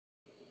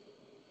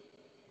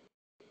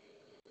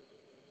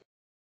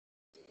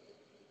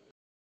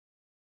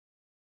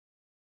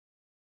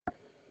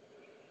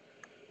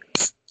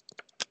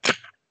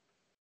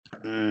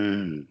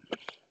Mm.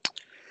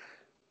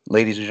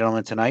 Ladies and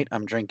gentlemen, tonight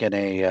I'm drinking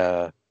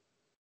a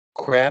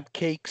Crab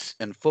Cakes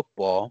and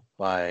Football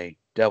by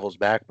Devil's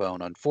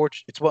Backbone.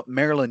 Unfortunately, it's what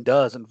Maryland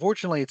does.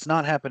 Unfortunately, it's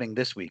not happening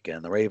this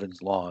weekend. The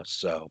Ravens lost,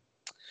 so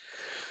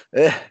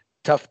eh,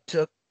 tough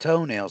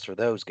toenails for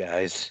those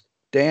guys.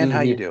 Dan,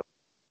 how you Yeah. doing?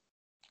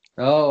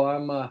 Oh,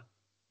 I'm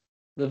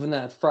living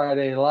that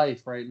Friday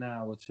life right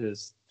now, which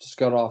is just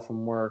got off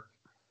from work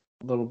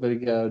a little bit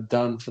ago,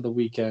 done for the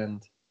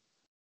weekend.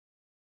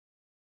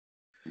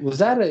 Was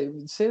that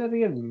say that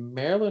again?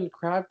 Maryland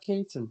crab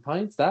cakes and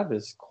pints? That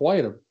is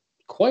quite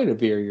a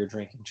beer you're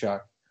drinking,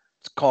 Chuck.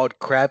 It's called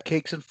Crab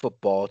Cakes and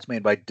Football. It's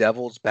made by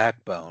Devil's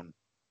Backbone.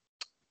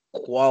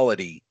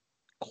 Quality,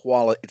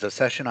 quality. It's a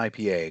session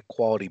IPA.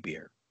 Quality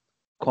beer.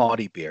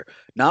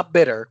 Not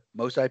bitter.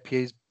 Most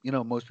IPAs,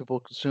 most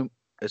people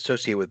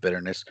associate with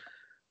bitterness,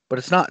 but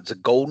it's not. It's a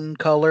golden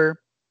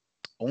color,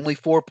 only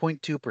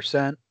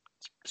 4.2%,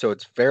 so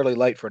it's fairly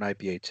light for an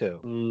IPA too.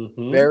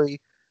 Mm-hmm.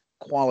 Very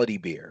quality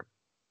beer.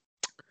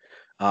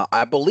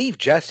 I believe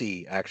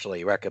Jesse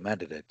actually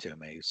recommended it to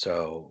me,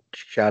 so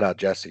shout out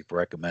Jesse for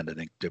recommending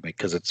it to me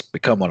because it's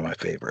become one of my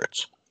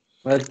favorites.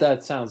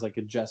 That sounds like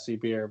a Jesse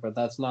beer, but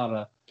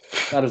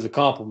that is a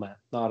compliment,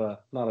 not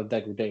a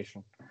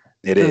degradation.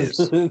 It is.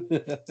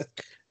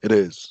 It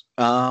is.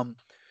 And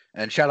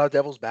shout out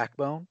Devil's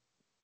Backbone.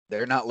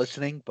 They're not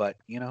listening, but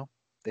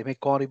they make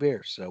quality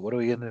beers. So what are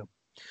we gonna do?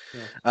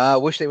 Yeah.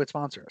 Wish they would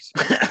sponsor us.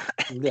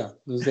 Yeah,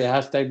 this is the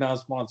hashtag not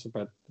sponsored,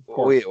 but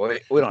of we, course.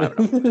 we don't have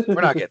enough of this.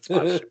 We're not getting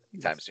sponsorship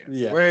anytime soon.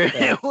 Yeah.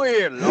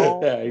 We're a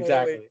long Yeah, way away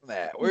exactly. from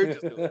that. We're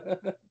just doing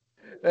it.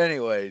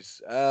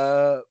 Anyways,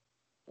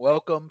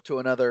 welcome to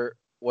another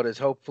what is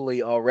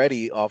hopefully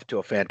already off to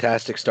a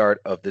fantastic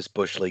start of this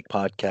Bush League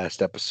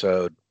podcast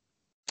episode.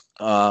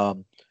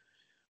 Um,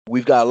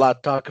 we've got a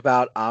lot to talk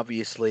about.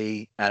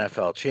 Obviously,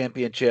 NFL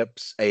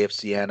championships,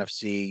 AFC,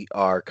 NFC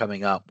are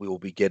coming up. We will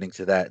be getting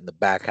to that in the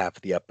back half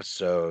of the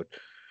episode.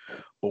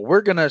 But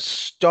we're going to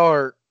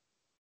start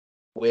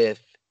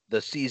with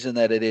the season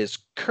that it is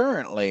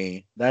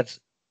currently. That's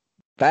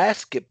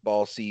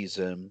basketball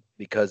season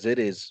because it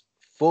is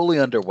fully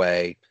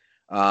underway.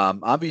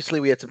 Obviously,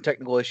 we had some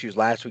technical issues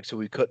last week, so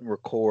we couldn't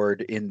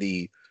record in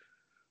the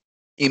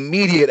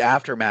immediate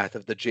aftermath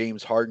of the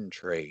James Harden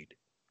trade.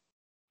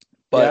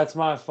 Yeah, But it's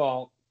my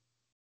fault.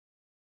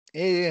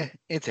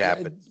 it's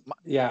happened.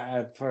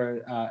 Yeah,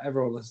 for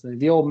everyone listening,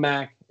 the old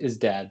Mac is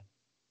dead.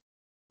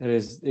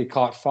 It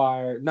caught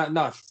fire,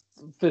 not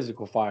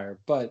physical fire,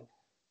 but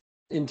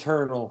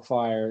internal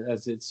fire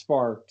as it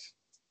sparked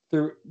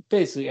through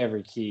basically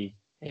every key,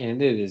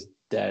 and it is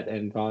dead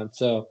and gone.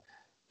 So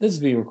this is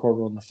being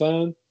recorded on the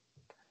phone,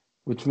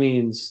 which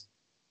means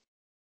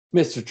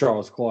Mr.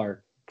 Charles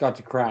Clark got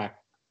to crack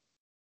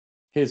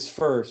his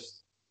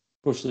first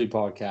Bush League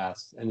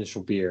podcast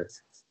initial beer.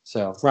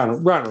 So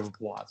round of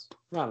applause.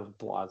 Round of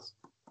applause.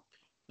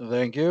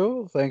 Thank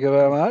you. Thank you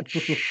very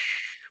much.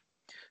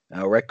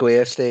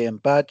 Requiesce in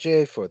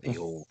pace for the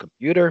old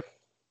computer.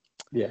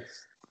 Yes.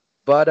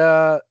 But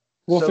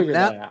We'll so figure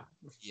now, that out.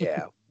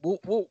 yeah,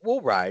 we'll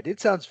ride. It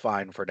sounds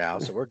fine for now,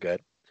 so we're good.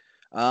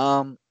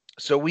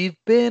 So we've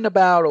been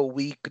about a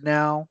week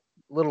now,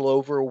 a little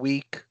over a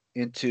week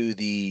into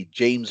the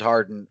James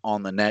Harden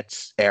on the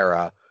Nets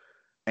era,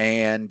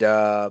 and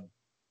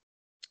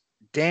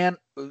Dan,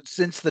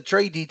 since the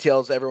trade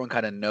details, everyone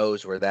kind of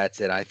knows where that's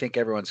at. I think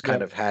everyone's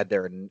kind of Yep. had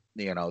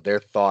their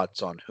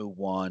thoughts on who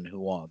won, who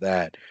won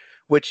that,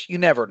 which you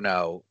never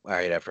know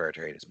right after a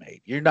trade is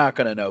made. You're not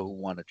going to know who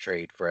won a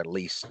trade for at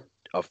least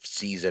a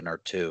season or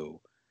two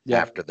Yep.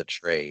 after the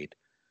trade.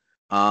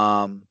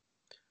 Um,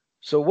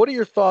 so what are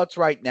your thoughts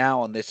right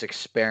now on this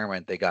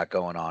experiment they got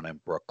going on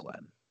in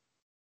Brooklyn?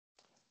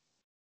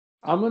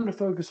 I'm going to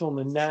focus on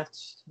the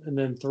Nets and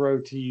then throw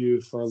to you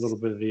for a little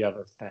bit of the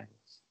other things.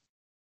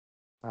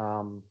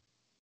 Um,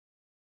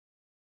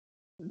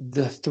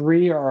 the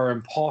three are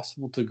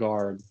impossible to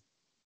guard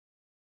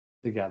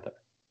together.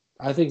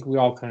 I think we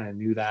all kind of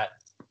knew that,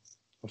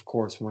 of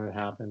course, when it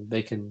happened.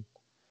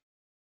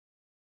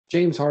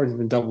 James Harden's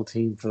been double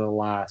teamed for the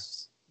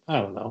last, I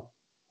don't know,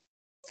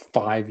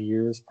 5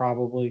 years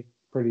probably,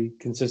 pretty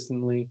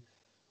consistently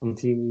on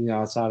the team,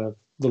 outside of a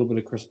little bit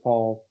of Chris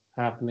Paul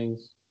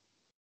happenings.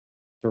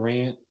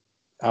 Durant,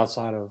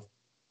 outside of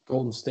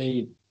Golden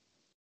State,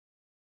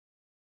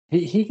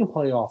 he can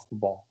play off the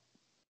ball,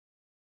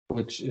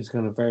 which is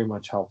going to very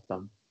much help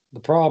them. The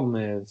problem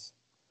is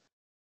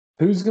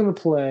who's going to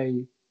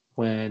play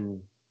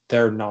when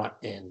they're not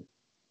in?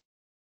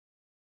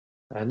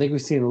 I think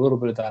we've seen a little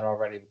bit of that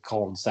already with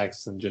Colin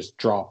Sexton just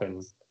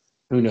dropping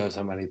who knows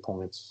how many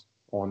points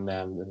on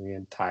them in the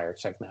entire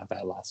second half of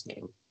that last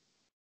game.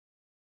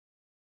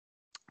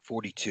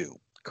 42,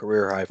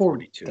 career high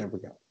 42. There we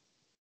go.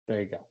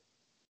 There you go.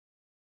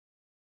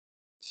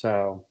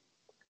 So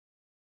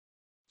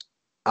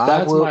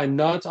that's my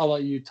nuts. I'll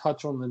let you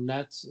touch on the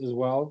Nets as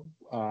well.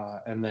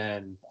 And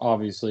then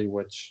obviously,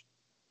 which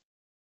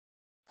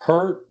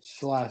hurt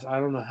 / I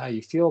don't know how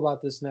you feel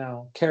about this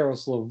now.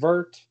 Karis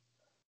LeVert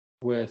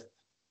with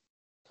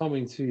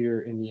coming to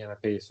your Indiana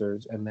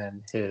Pacers and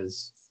then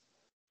his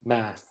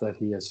math that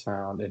he has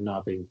found and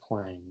not being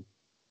playing.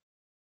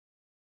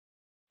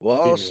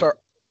 Well, Give me it.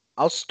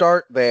 I'll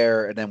start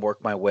there and then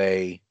work my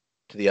way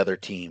to the other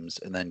teams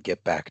and then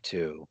get back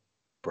to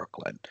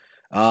Brooklyn.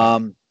 I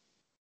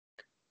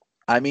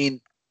mean,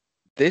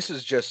 this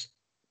is just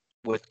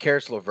with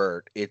Karis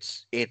LeVert.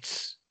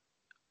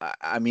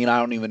 I mean, I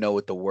don't even know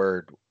what the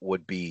word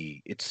would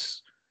be.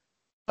 It's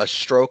a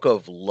stroke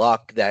of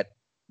luck that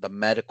the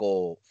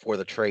medical for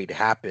the trade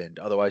happened.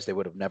 Otherwise, they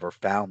would have never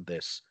found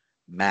this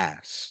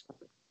mass.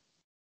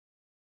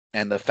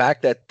 And the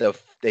fact that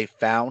they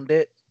found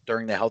it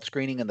during the health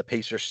screening and the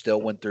Pacers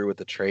still went through with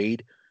the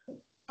trade,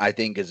 I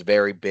think is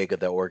very big of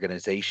the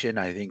organization.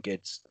 I think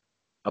it's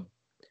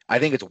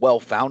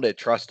well-founded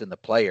trust in the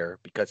player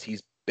because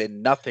he's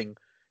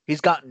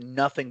gotten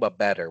nothing but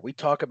better. We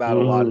talk about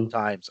a lot of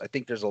times. I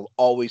think there's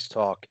always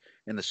talk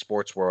in the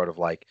sports world of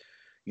like,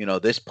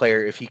 this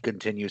player, if he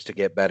continues to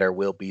get better,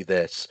 will be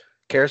this.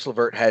 Karis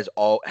LeVert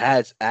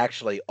has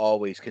actually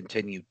always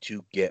continued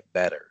to get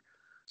better.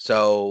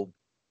 So,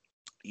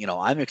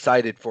 I'm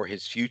excited for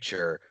his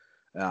future.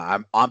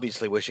 I'm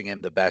obviously wishing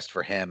him the best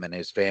for him and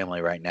his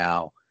family right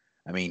now.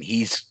 I mean,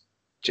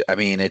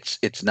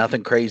 it's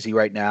nothing crazy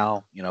right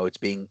now. It's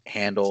being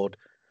handled.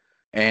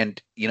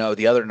 And,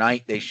 the other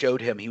night they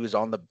showed him he was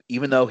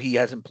even though he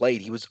hasn't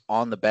played, he was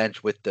on the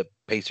bench with the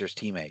Pacers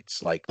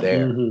teammates, like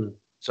there. Mm-hmm.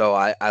 So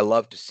I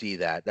love to see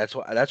that. That's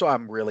why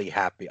I'm really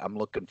happy. I'm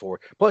looking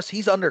forward. Plus,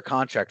 he's under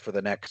contract for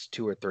the next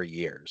 2 or 3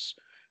 years.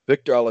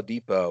 Victor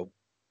Oladipo,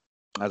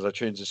 as I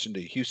transition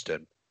to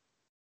Houston,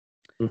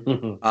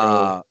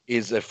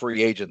 is a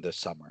free agent this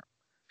summer.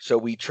 So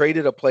we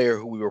traded a player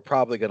who we were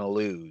probably going to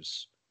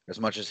lose, as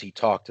much as he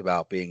talked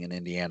about being an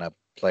Indiana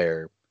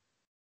player.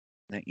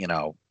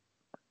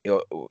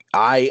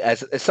 I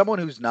as someone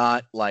who's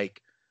not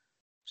like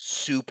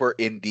super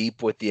in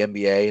deep with the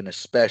NBA and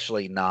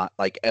especially not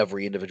like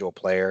every individual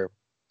player,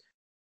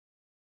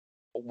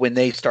 when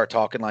they start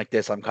talking like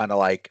this, I'm kind of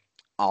like,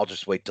 I'll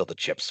just wait till the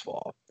chips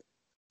fall.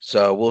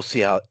 So we'll see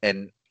how.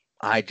 And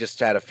I just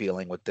had a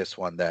feeling with this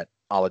one that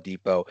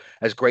Oladipo,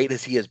 as great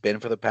as he has been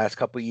for the past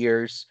couple of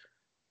years,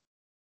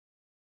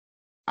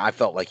 I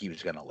felt like he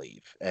was going to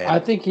leave. And I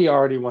think he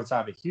already wants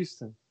out of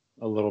Houston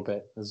a little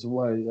bit as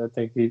well. I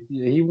think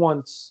he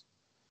wants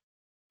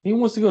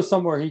to go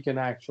somewhere he can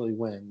actually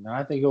win. And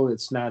I think he'll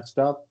get snatched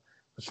up,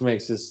 which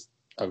makes this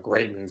a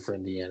great move for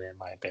Indiana, in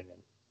my opinion.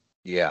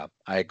 Yeah,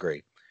 I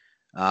agree.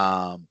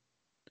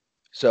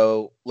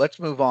 So let's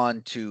move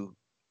on to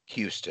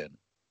Houston.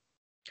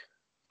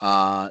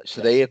 So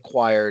they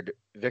acquired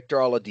Victor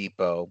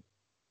Oladipo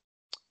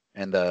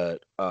and the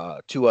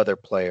 2 other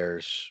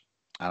players.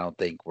 I don't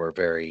think were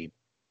very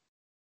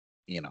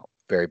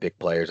big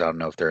players. I don't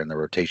know if they're in the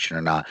rotation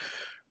or not.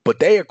 But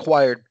they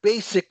acquired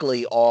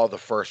basically all the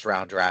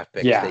first-round draft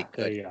picks they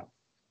could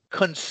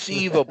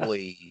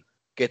conceivably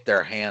get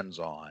their hands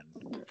on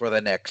for the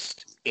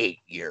next 8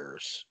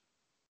 years.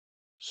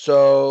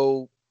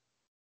 So,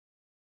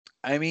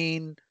 I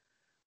mean,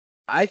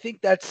 I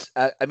think that's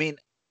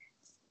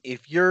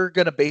if you're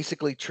going to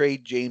basically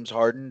trade James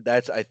Harden,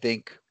 that's, I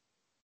think,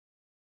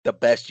 the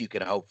best you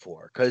can hope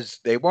for, because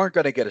they weren't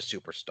going to get a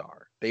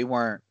superstar.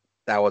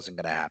 That wasn't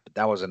going to happen.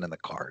 That wasn't in the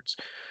cards.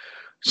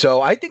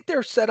 So I think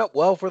they're set up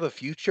well for the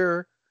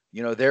future.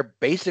 They're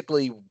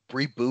basically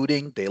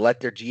rebooting. They let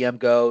their GM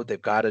go.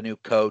 They've got a new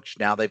coach.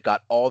 Now they've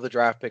got all the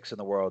draft picks in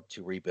the world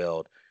to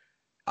rebuild.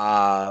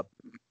 And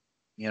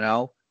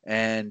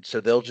so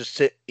they'll just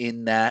sit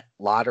in that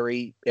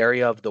lottery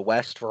area of the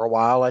West for a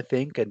while, I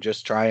think, and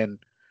just try and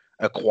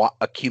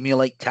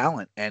accumulate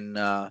talent. And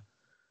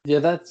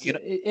it's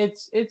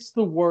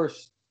the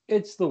worst.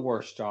 It's the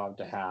worst job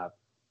to have,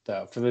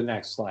 though, for the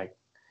next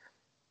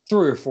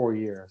 3 or 4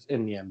 years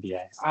in the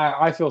NBA.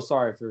 I feel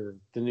sorry for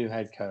the new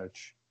head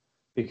coach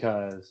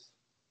because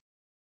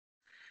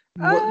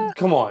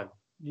come on,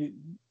 you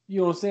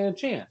don't stand a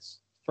chance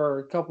for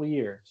a couple of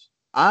years.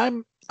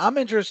 I'm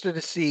interested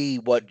to see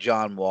what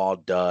John Wall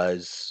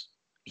does.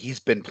 He's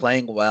been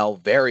playing well,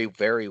 very,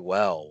 very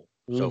well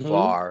so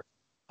far.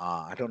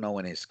 I don't know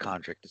when his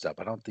contract is up.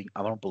 I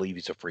don't believe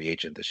he's a free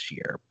agent this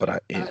year, but I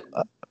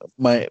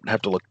might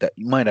have to look that.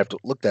 You might have to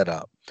look that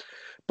up.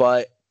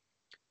 But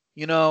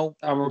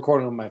I'm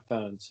recording on my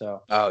phone,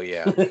 so. Oh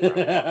yeah.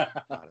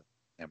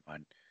 Never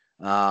mind.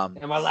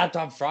 And my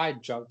laptop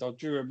fried, Chuck. Don't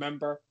you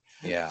remember?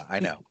 Yeah, I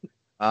know.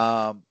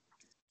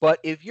 But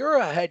if you're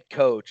a head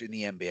coach in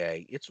the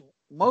NBA, it's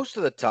most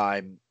of the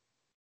time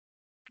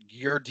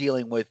you're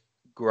dealing with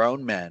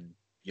grown men,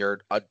 you're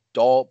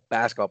adult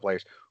basketball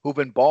players who've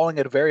been balling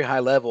at a very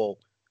high level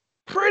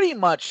pretty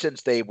much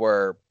since they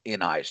were in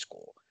high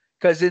school.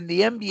 Because in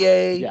the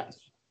NBA, yes,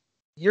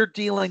 you're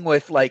dealing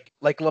with like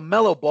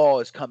LaMelo Ball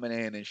is coming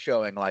in and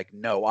showing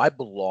no, I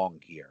belong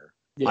here.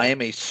 Yeah. I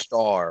am a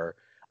star.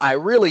 I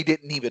really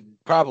didn't even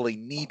probably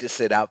need to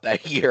sit out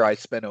that year I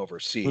spent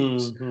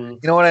overseas. You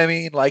know what I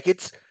mean?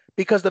 It's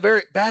because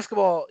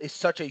basketball is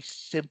such a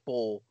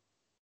simple.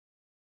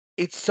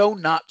 It's so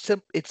not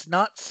simple. It's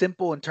not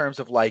simple in terms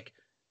of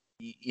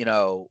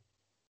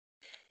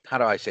how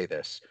do I say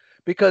this?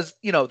 Because,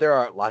 there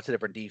are lots of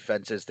different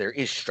defenses. There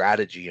is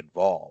strategy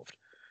involved,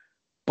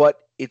 but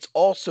it's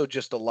also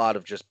just a lot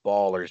of just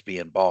ballers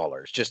being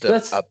ballers. Just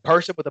a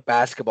person with a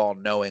basketball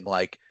knowing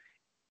like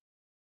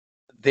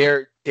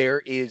there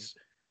is,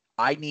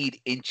 I need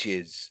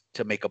inches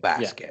to make a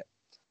basket.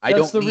 Yeah.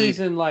 That's the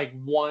reason like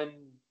one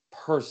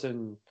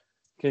person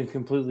can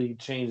completely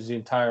change the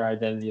entire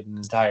identity of an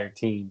entire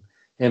team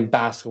in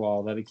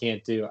basketball that it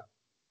can't do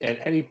at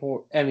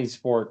any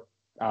sport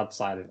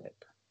outside of it.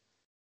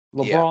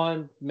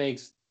 LeBron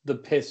makes the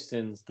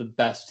Pistons the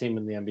best team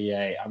in the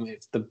NBA. I mean,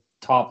 it's the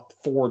top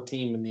 4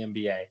 team in the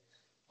NBA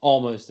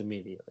almost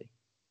immediately.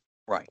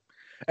 Right.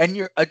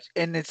 And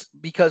and it's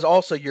because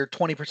also you're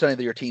 20% of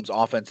your team's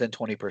offense and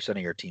 20% of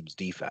your team's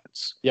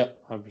defense.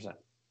 Yep, 100%.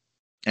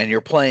 And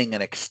you're playing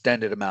an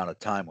extended amount of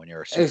time when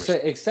you're a superstar.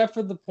 Except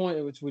for the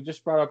point which we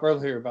just brought up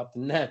earlier about the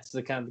Nets,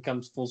 that kind of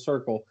becomes full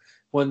circle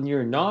when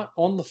you're not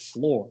on the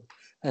floor.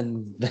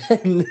 And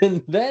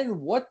then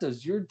what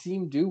does your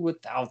team do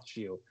without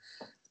you?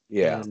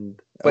 Yeah.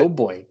 Oh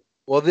boy.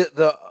 Well,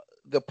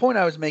 the point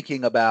I was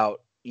making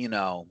about,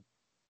 them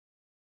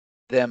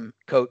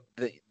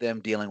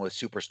dealing with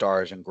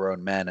superstars and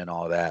grown men and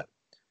all that,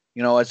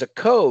 as a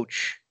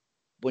coach,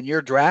 when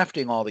you're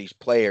drafting all these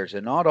players,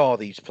 and not all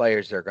these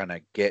players they're going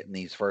to get in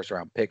these first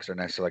round picks are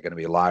necessarily going to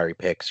be lottery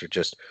picks or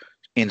just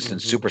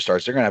instant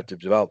superstars. They're going to have to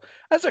develop.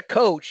 As a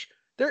coach,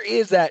 there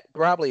is that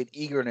probably an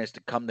eagerness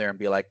to come there and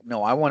be like,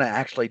 no, I want to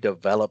actually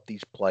develop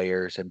these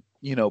players and,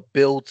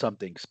 build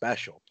something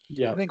special.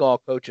 Yeah. I think all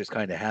coaches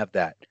kind of have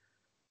that,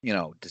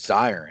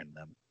 desire in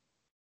them.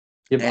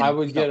 If I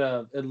would get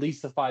at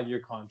least a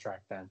 5-year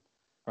contract then,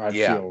 or I'd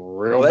feel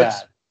real bad.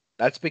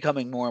 That's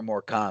becoming more and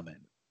more common.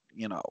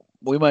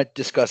 We might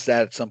discuss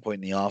that at some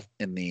point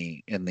in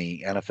the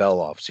NFL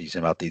offseason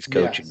about these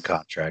coaching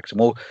contracts.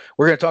 And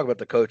we're going to talk about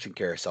the coaching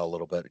carousel a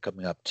little bit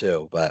coming up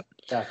too, but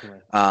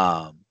definitely.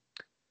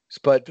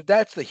 But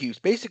that's the Hughes.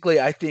 Basically,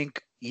 I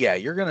think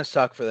you're going to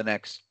suck for the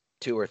next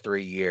 2 or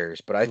 3 years,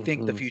 but I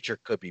think the future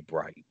could be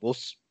bright. We'll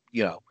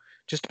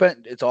just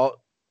depend.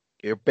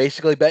 You're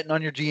basically betting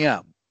on your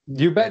GM.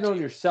 You're betting on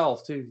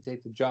yourself too to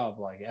take the job.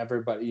 Like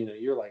everybody,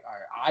 you're like, all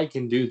right, I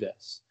can do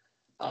this.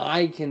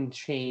 I can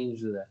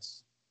change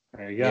this.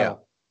 There you go. Yeah.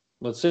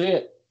 Let's see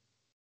it.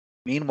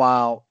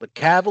 Meanwhile, the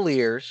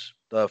Cavaliers,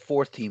 the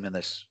 4th team in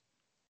this,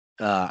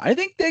 I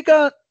think they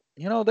got,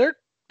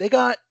 they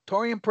got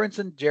Taurean Prince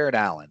and Jared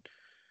Allen.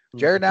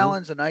 Jared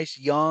Allen's a nice,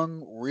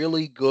 young,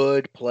 really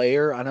good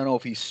player. I don't know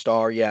if he's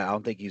star yet. I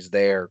don't think he's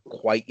there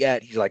quite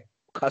yet. He's like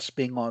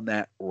cusping on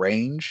that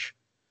range.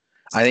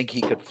 I think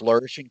he could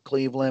flourish in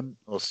Cleveland.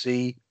 We'll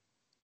see.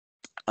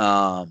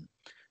 Taurean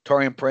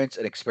Prince,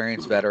 an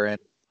experienced veteran.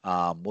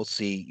 We'll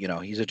see.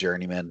 He's a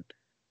journeyman.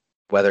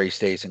 Whether he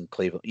stays in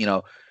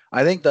Cleveland,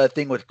 I think the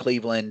thing with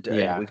Cleveland,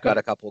 we've got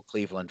a couple of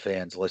Cleveland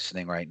fans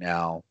listening right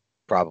now.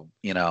 Probably,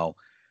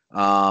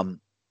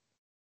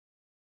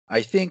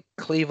 I think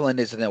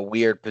Cleveland is in a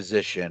weird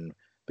position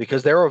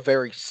because they're a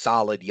very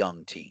solid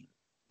young team.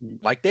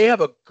 Like they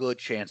have a good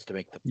chance to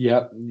make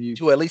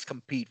to at least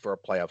compete for a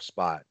playoff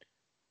spot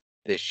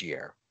this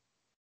year.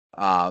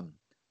 I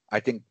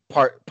think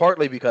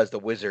partly because the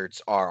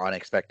Wizards are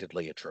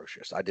unexpectedly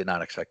atrocious. I did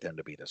not expect them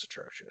to be this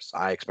atrocious.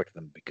 I expected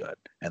them to be good,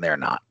 and they're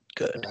not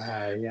good.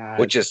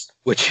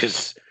 Which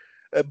is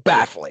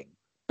baffling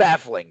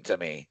to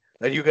me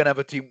that you can have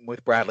a team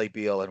with Bradley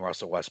Beal and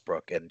Russell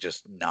Westbrook and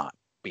just not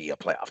be a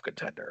playoff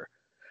contender.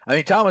 I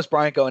mean, Thomas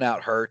Bryant going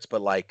out hurts,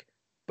 but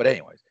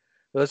anyways,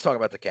 let's talk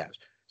about the Cavs.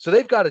 So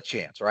they've got a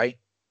chance, right?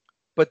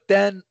 But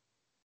then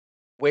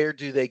where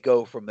do they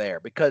go from there?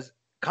 Because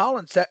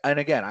and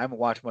again, I haven't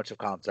watched much of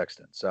Colin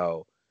Sexton,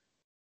 so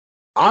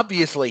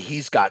obviously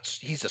he's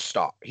a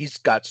star. He's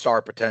got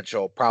star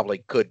potential,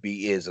 probably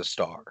is a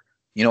star.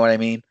 You know what I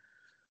mean?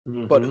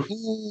 Mm-hmm. But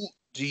who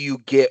do you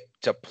get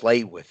to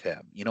play with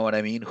him? You know what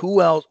I mean?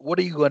 Who else? What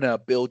are you going to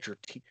build your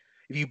team?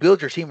 If you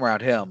build your team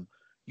around him,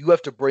 you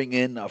have to bring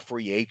in a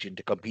free agent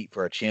to compete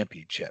for a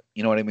championship.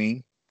 You know what I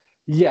mean?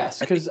 Yes,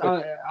 because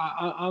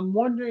I'm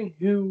wondering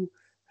who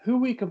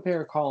we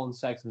compare Colin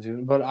Sexton to,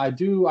 but I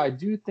do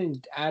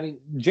think adding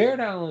Jarrett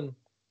Allen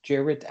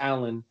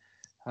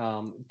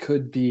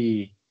could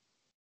be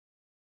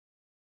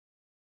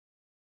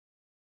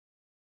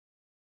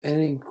I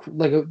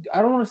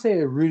don't want to say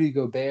a Rudy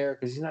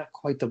Gobert because he's not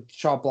quite the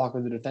shot blocker,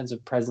 the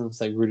defensive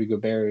presence like Rudy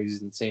Gobert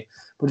is insane,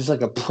 but just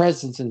like a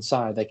presence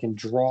inside that can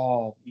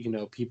draw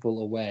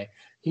people away.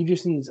 He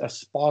just needs a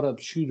spot up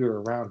shooter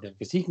around him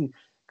because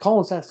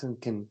Colin Sexton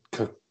can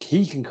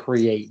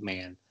create,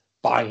 man,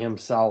 by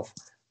himself,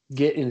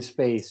 get in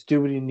space, do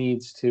what he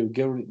needs to,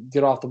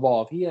 get off the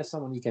ball. If he has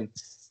someone he can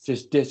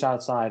just dish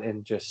outside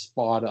and just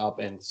spot up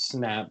and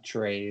snap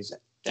trays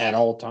at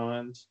all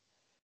times,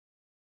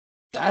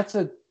 that's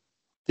a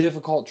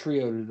difficult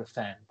trio to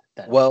defend.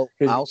 Well,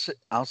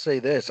 I'll say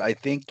this. I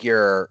think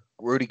your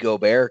Rudy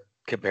Gobert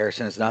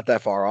comparison is not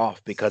that far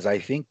off because I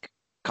think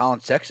Colin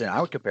Sexton, I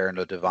would compare him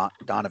to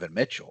Donovan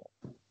Mitchell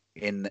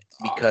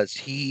because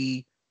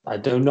he I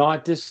do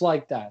not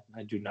dislike that.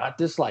 I do not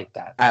dislike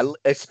that.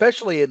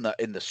 Especially in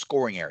the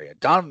scoring area.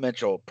 Donovan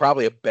Mitchell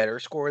probably a better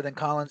scorer than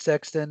Colin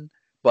Sexton,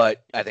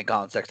 but I think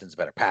Colin Sexton's a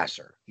better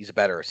passer. He's a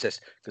better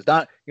assist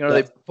because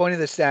they pointed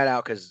this stat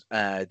out because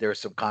there was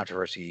some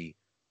controversy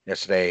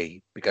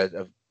yesterday because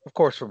of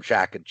course from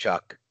Shaq and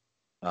Chuck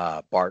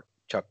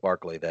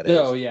Barkley, that is.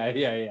 Oh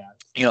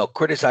yeah.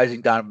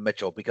 Criticizing Donovan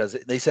Mitchell because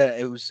they said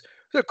it was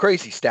a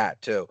crazy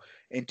stat too.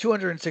 In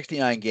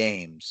 269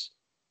 games,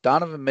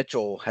 Donovan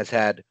Mitchell has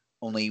had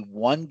only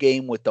one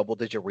game with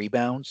double-digit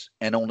rebounds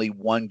and only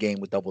one game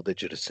with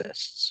double-digit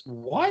assists.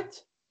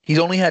 What? He's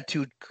only had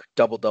 2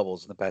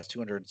 double-doubles in the past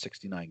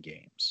 269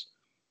 games.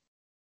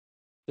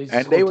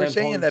 And they were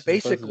saying that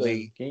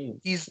basically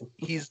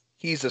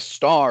he's a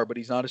star, but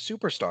he's not a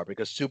superstar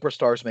because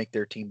superstars make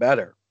their team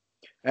better.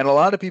 And a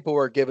lot of people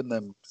were giving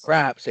them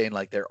crap, saying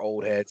like they're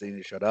old heads, they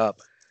need to shut up.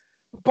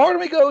 Part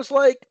of me goes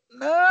like,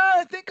 nah,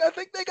 I think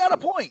they got a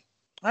point.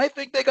 I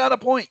think they got a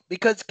point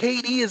because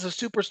KD is a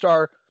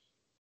superstar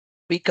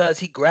because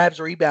he grabs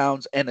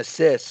rebounds and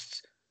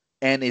assists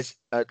and is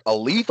a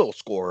lethal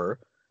scorer,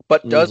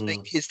 but does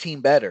make his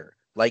team better.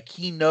 Like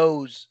he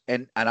knows,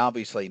 and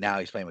obviously now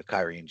he's playing with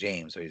Kyrie and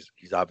James, so he's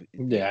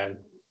obviously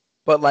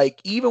But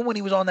like even when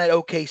he was on that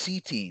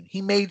OKC team,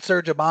 he made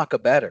Serge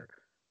Ibaka better.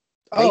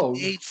 They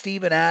made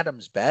Steven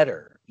Adams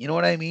better. You know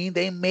what I mean?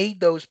 They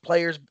made those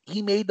players.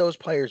 He made those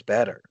players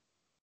better.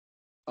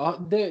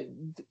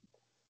 100%.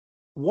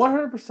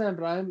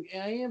 But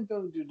I am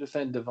going to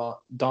defend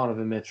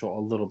Donovan Mitchell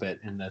a little bit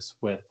in this.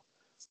 With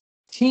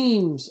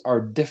teams are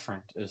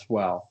different as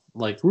well.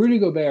 Like Rudy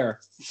Gobert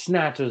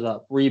snatches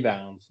up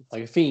rebounds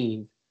like a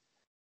fiend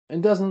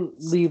and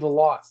doesn't leave a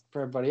lot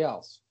for everybody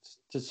else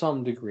to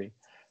some degree.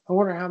 I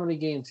wonder how many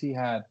games he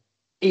had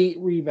 8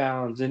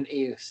 rebounds and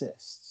 8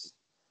 assists.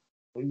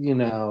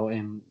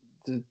 And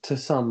to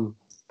some,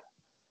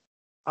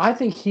 I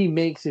think he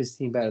makes his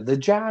team better. The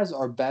Jazz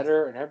are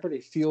better, and everybody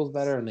feels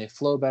better, and they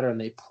flow better,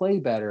 and they play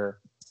better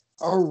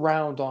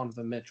around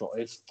Donovan Mitchell.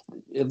 It's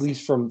at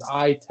least from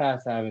eye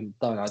test. I haven't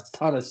done a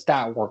ton of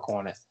stat work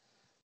on it.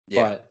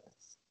 Yeah. But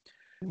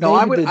no,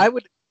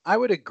 I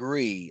would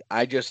agree.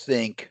 I just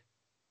think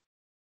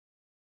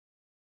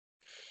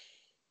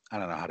I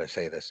don't know how to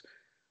say this.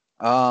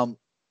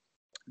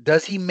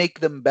 Does he make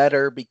them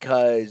better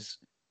because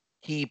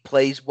he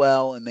plays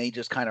well and they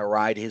just kind of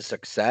ride his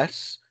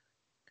success?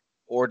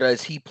 Or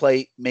does he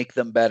make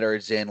them better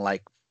as in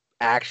like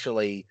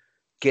actually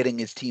getting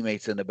his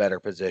teammates into better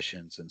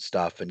positions and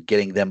stuff and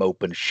getting them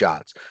open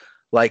shots?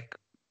 Like,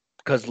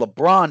 because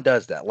LeBron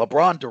does that.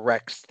 LeBron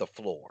directs the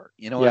floor.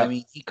 You know what I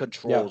mean? He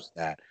controls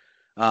that.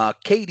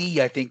 KD,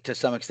 I think to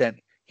some extent,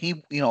 he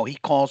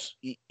calls,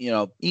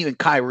 even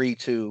Kyrie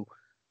too,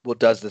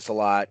 does this a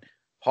lot.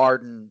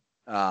 Harden,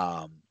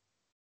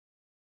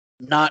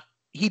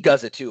 he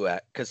does it too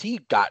because he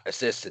got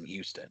assists in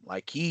Houston.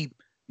 Like he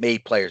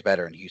made players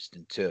better in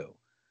Houston too.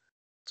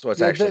 So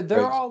it's actually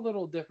they're all a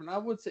little different. I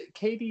would say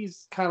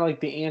KD's kind of like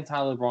the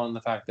anti-LeBron in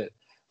the fact that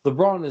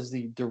LeBron is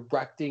the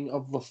directing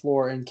of the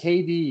floor and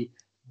KD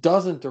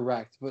doesn't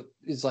direct, but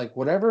it's like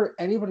whatever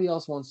anybody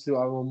else wants to,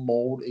 I will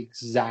mold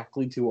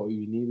exactly to what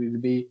you need me to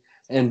be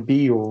and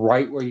be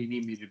right where you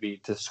need me to be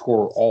to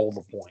score all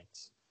the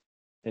points.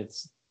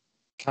 It's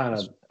kind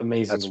of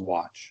amazing to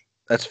watch.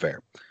 That's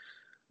fair.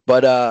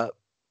 But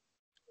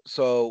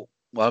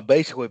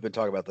basically we've been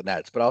talking about the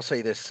Nets, but I'll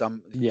say this: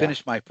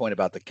 finish my point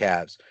about the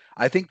Cavs.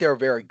 I think they're a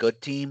very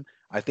good team.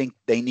 I think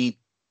they need.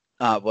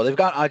 They've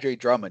got Andre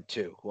Drummond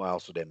too, who I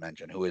also didn't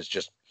mention, who is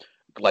just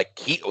like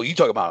you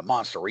talk about a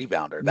monster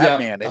rebounder. That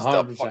man is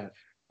 100%.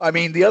 I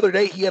mean, the other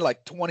day he had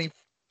like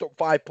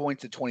 25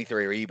 points and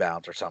 23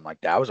 rebounds or something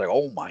like that. I was like,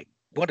 oh my,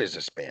 what is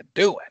this man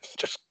doing?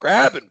 Just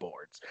grabbing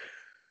boards.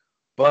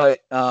 But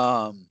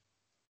I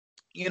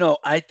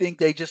think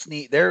they just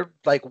they're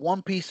like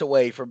one piece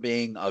away from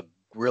being a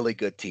really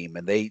good team,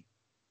 and they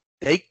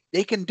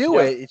can do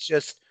it. It's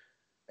just,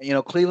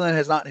 Cleveland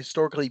has not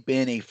historically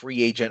been a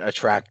free agent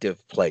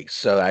attractive place.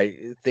 So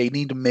they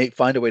need to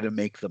find a way to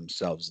make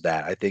themselves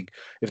that, I think,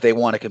 if they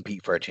want to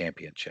compete for a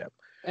championship.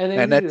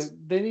 And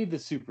they need the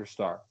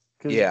superstar.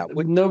 Yeah.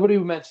 Nobody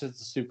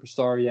mentions the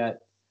superstar yet.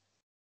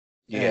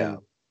 Yeah.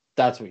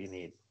 That's what you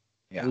need.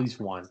 Yeah. At least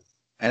one.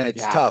 And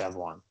it's tough. Have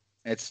one.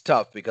 It's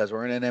tough because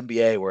we're in an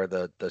NBA where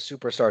the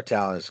superstar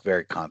talent is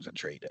very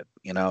concentrated.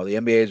 The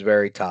NBA is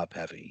very top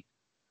heavy.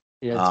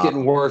 Yeah, it's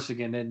getting worse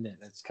again, isn't it?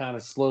 It's kind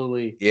of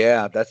slowly.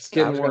 Yeah, that's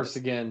getting worse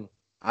again.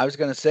 I was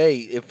gonna say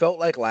it felt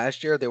like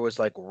last year there was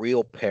like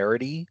real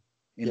parity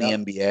in the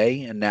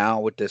NBA, and now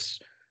with this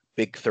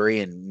big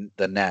three and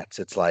the Nets,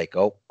 it's like,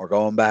 oh, we're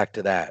going back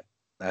to that.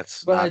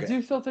 But I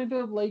do still think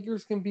the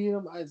Lakers can beat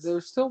them.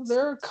 There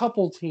are a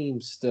couple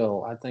teams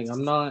still. I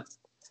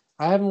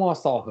haven't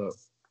lost all hope.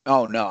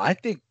 Oh no, I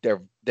think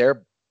they're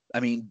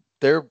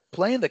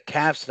playing the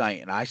Cavs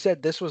tonight, and I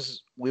said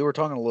we were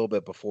talking a little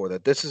bit before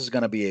that this is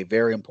going to be a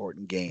very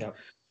important game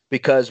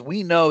because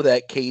we know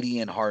that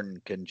KD and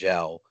Harden can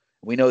gel.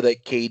 We know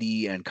that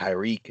KD and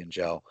Kyrie can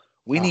gel.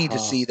 We need to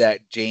see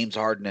that James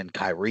Harden and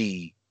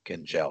Kyrie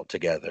can gel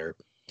together.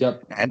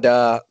 Yep. And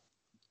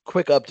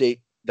quick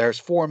update: there's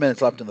 4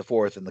 minutes left in the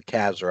fourth, and the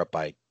Cavs are up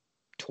by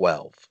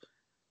 12.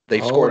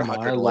 They've scored Oh my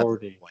 111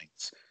 lordy!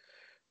 points.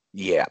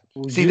 Yeah.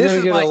 Well, See, you're this gonna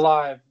is get a my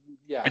live.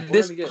 Yeah, and we're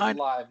this gonna get kind.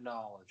 live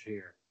knowledge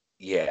here.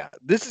 Yeah,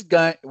 this is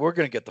guy. We're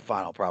gonna get the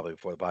final probably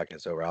before the podcast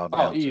is over. I'll Oh,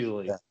 announce it.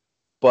 easily. Yeah.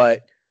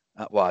 But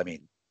well, I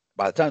mean,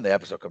 by the time the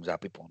episode comes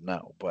out, people will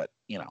know. But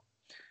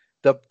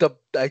the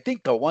I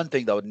think the one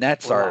thing the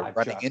Nets are Live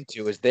running justice.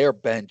 into is their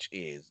bench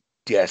is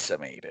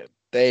decimated.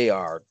 They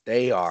are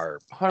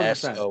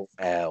 100%.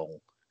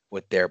 SOL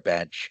with their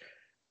bench.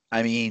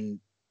 I mean,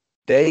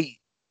 they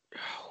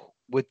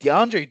with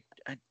DeAndre.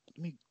 I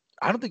mean,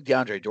 I don't think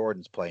DeAndre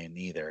Jordan's playing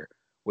either,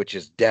 which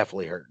is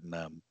definitely hurting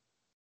them.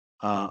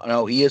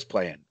 No, he is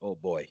playing. Oh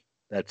boy,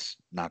 that's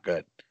not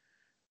good.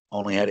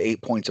 Only had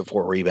 8 points and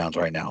 4 rebounds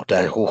right now.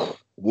 That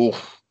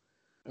woof.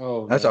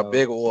 Oh That's a no!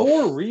 big wolf.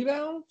 4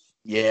 rebounds?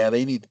 Yeah,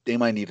 they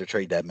might need to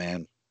trade that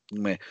man.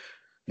 They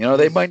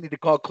He's- might need to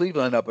call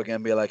Cleveland up again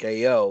and be like,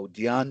 hey, yo,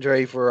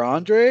 DeAndre for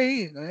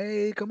Andre?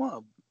 Hey, come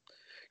on.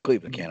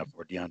 Cleveland can't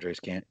afford DeAndre's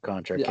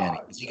contract, can he?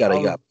 'Cause he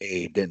got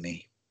paid, didn't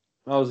he?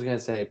 I was gonna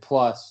say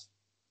plus,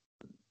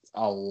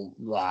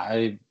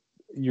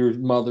 your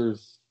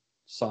mother's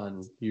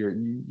son,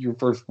 your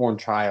firstborn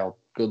child.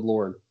 Good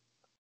lord.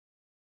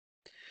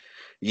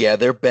 Yeah,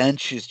 their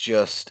bench is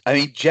just. I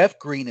mean, Jeff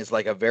Green is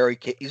like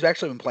he's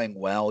actually been playing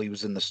well. He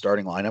was in the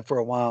starting lineup for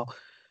a while.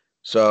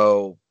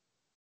 So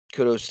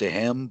kudos to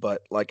him.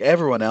 But like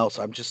everyone else,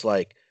 I'm just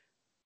like,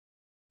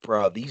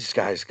 bro, these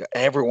guys,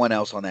 everyone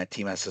else on that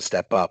team has to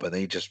step up. And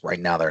they just, right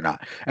now, they're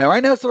not. And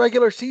right now, it's the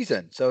regular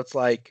season. So it's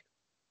like,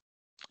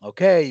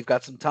 okay, you've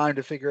got some time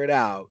to figure it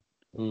out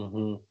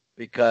Mm-hmm.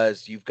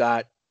 because you've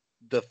got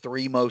the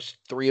three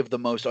of the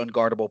most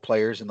unguardable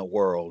players in the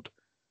world.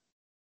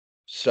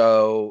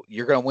 So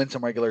you're going to win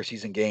some regular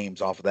season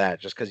games off of that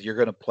just because you're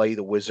going to play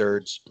the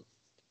Wizards.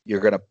 You're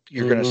going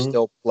to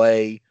still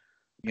play,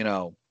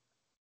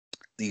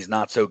 these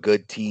not so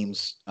good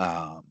teams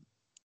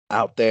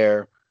out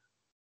there.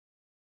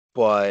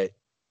 But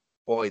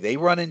boy, they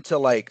run into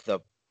like the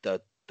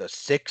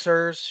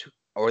Sixers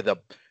or the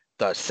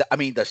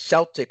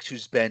Celtics,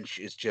 whose bench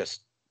is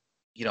just,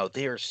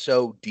 they are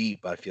so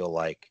deep. I feel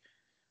like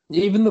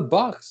Even the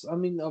Bucks. I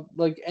mean,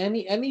 like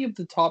any of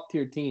the top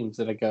tier teams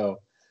that I go,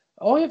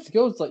 all you have to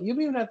go is like you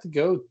don't even have to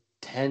go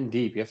 10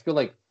 deep. You have to go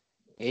like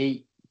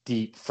 8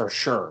 deep for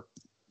sure,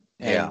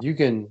 and you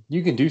can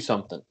do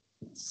something.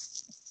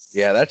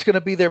 Yeah, that's going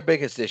to be their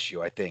biggest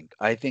issue. I think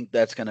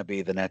that's going to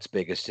be the Nets'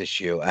 biggest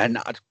issue, and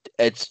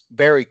it's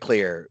very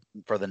clear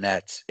for the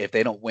Nets if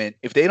they don't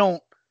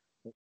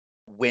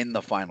win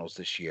the finals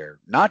this year,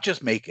 not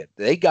just make it,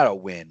 they got to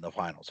win the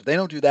finals. If they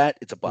don't do that,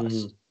 it's a bust.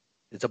 Mm-hmm.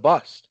 It's a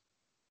bust.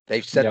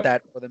 They've set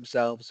that for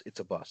themselves. It's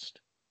a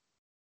bust.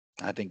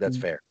 I think that's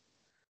fair.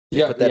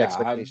 They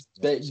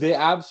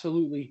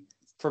absolutely,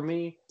 for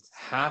me,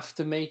 have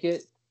to make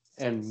it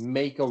and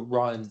make a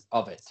run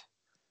of it.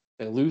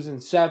 They lose in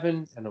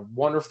 7 in a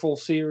wonderful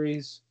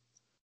series.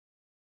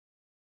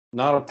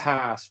 Not a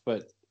pass,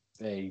 but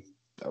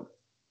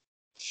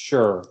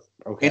sure.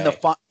 Okay. In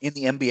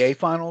the NBA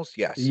finals,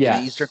 yes. In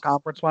the Eastern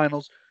Conference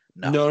Finals,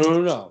 no.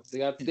 No. They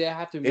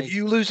have to make. If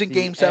you lose in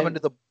Game 7 to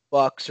the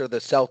Bucks or the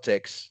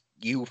Celtics,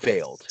 you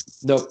failed.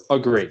 No,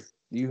 agreed.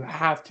 You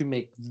have to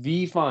make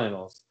the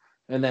finals,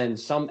 and then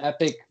some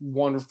epic,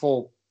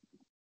 wonderful,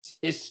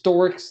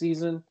 historic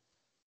season.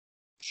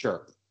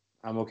 Sure,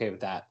 I'm okay with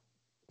that.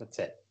 That's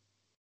it.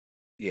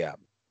 Yeah,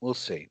 we'll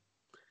see.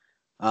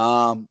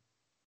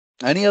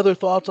 Any other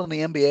thoughts on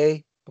the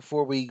NBA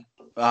before we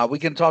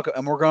can talk?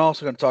 And we're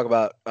also going to talk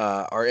about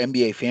our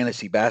NBA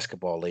fantasy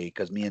basketball league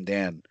because me and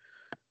Dan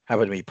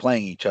happen to be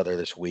playing each other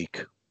this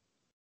week.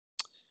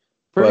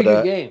 Pretty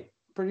good game.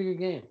 Pretty good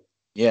game.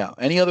 Yeah.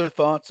 Any other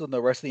thoughts on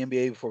the rest of the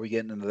NBA before we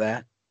get into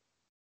that?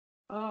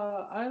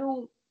 I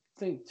don't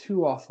think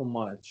too awful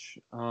much.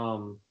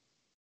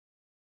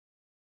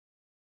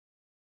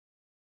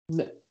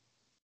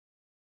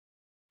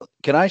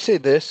 Can I say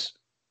this?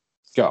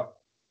 Go.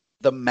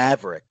 The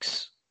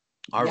Mavericks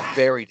are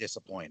very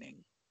disappointing.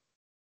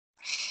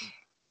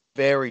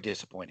 Very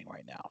disappointing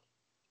right now.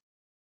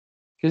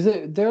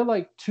 Because they're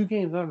like 2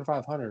 games under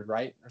 500,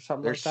 right? Or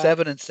something they're like that.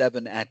 They're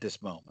 7-7 at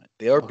this moment.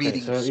 They are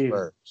beating the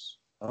Spurs.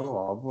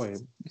 Oh boy.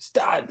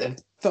 Stop.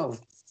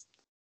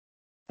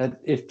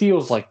 It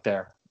feels like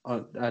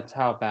that's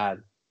how bad.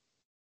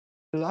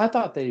 Because I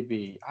thought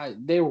they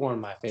were one of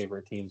my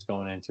favorite teams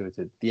going into it.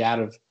 The out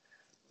of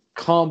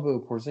combo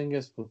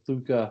Porzingis with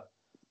Luka,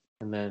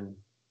 and then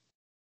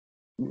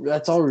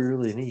that's all we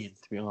really need,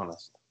 to be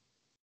honest.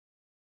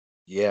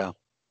 Yeah,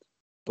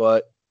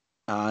 but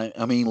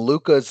I mean,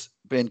 Luka's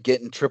been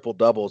getting triple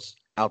doubles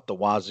out the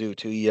wazoo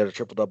too. He had a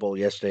triple double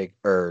yesterday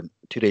or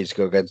 2 days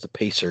ago against the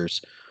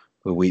Pacers,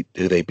 who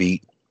they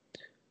beat.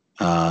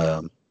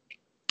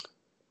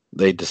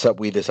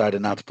 We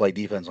decided not to play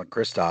defense on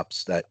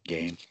Kristaps that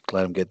game.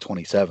 Let him get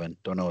 27.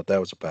 Don't know what that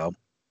was about.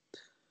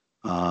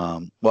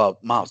 Well,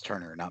 Miles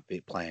Turner not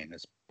playing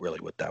is really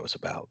what that was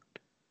about.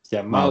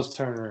 Yeah, Miles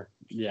Turner.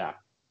 Yeah,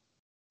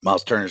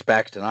 Miles Turner's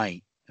back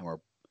tonight, and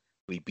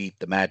we beat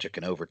the Magic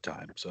in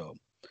overtime. So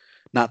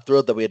not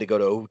thrilled that we had to go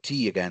to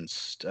OT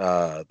against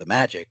the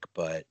Magic,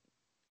 but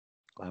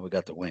glad we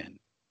got the win.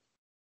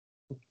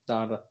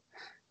 Not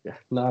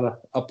a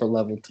upper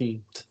level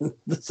team to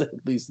say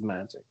at least the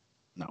Magic.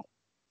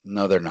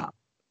 No, they're not.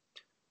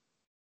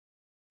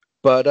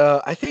 But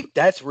I think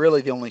that's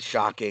really the only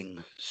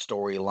shocking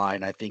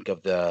storyline I think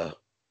of the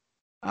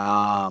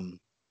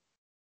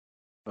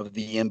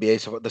NBA.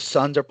 So the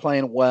Suns are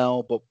playing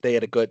well, but they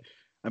had a good.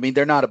 I mean,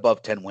 they're not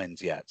above 10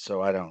 wins yet,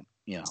 so I don't.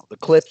 The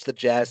Clips, the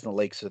Jazz, and the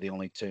Lakers are the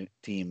only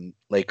team.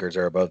 Lakers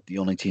are the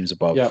only teams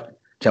above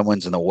 10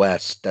 wins in the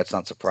West. That's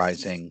not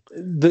surprising.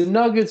 The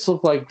Nuggets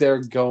look like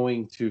they're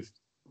gonna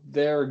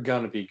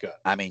be good.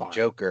 I mean, fine.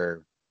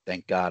 Joker.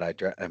 Thank God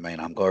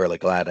I'm really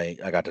glad I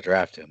got to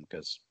draft him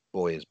because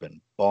boy has been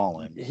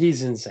balling.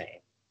 He's insane.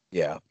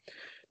 Yeah.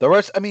 The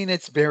rest, I mean,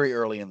 it's very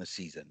early in the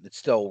season. It's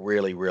still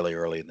really, really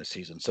early in the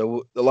season.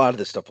 So a lot of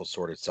this stuff will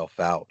sort itself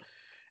out.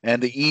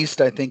 And the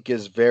East, I think,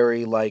 is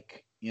very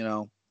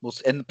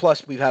and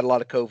plus we've had a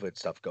lot of COVID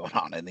stuff going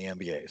on in the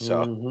NBA.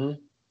 So,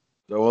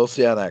 so we'll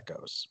see how that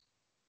goes.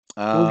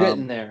 We're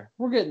getting there.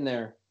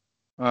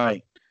 All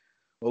right.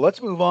 Well,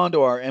 let's move on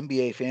to our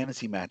NBA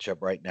fantasy matchup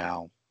right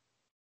now.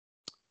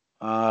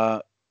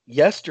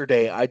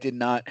 Yesterday, I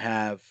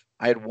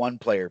had one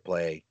player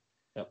play.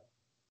 Yep.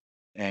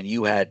 And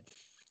you had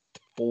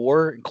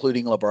 4,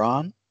 including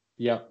LeBron.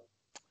 Yep.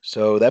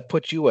 So that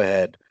puts you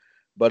ahead.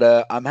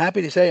 But I'm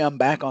happy to say I'm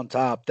back on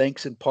top,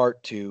 thanks in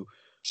part to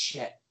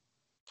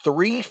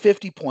 3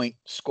 50-point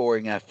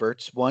scoring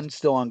efforts, one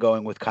still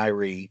ongoing with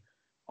Kyrie,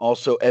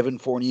 also Evan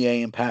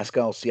Fournier and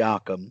Pascal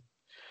Siakam.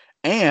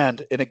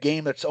 And in a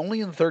game that's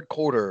only in the third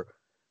quarter,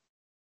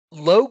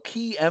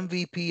 low-key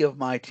MVP of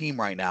my team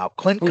right now,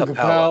 Clint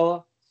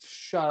Capella.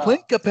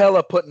 Clint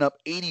Capella putting up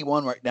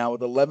 81 right now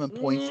with 11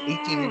 points,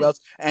 18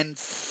 rebounds, and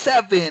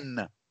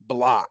 7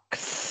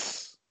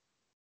 blocks.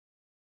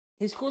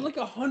 He scored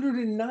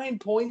 109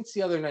 points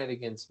the other night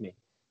against me.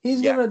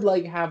 He's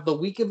gonna have the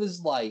week of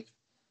his life,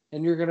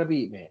 and you're gonna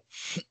beat me.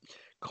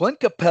 Clint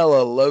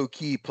Capella,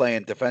 low-key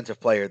playing Defensive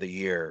Player of the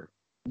Year.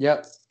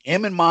 Yep.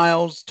 Him and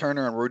Miles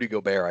Turner and Rudy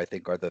Gobert, I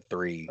think, are the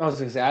 3. I was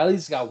gonna say I at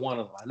least got one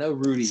of them. I know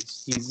Rudy.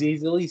 He's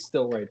at least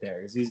still right there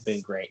because he's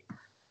been great.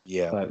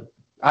 Yeah. But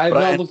I've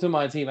not looked at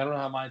my team. I don't know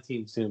how my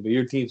team's doing, but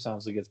your team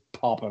sounds like it's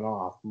popping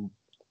off.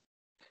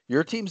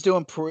 Your team's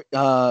doing.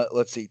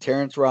 Let's see.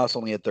 Terrence Ross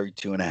only had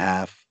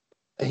 32.5.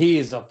 He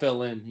is a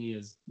fill-in. He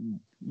is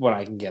what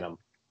I can get him.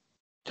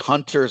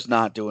 Hunter's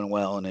not doing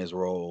well in his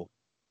role.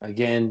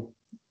 Again,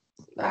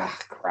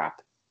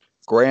 crap.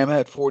 Graham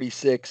had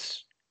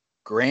 46.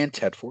 Grant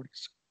had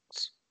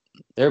 46.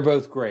 They're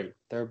both great.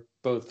 They're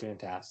both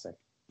fantastic.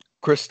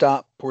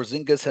 Kristaps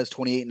Porzingis has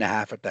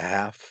 28.5 at the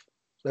half.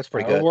 That's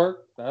pretty That'll good.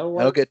 Work. That'll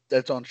work.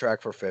 That's on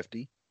track for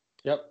 50.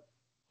 Yep.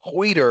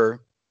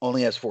 Hoyter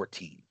only has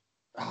 14.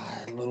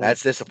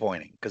 That's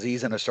disappointing because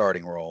he's in a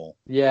starting role.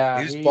 Yeah.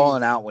 He was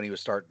balling out when he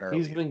was starting early.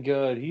 He's been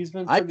good. He's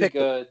been pretty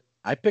good.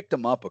 I picked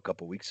him up a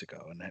couple weeks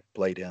ago and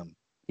played him.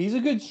 He's a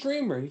good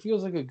streamer. He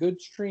feels like a good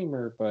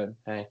streamer, but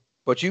hey.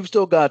 But you've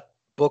still got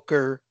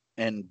Booker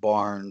and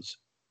Barnes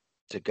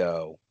to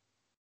go.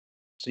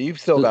 So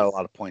you've still got a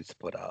lot of points to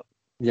put up.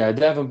 Yeah,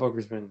 Devin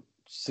Booker's been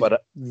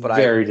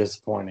very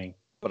disappointing.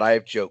 But I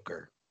have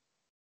Joker.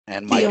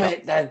 And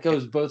there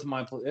goes both of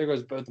my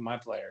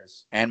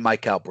players. And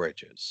Mikal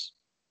Bridges.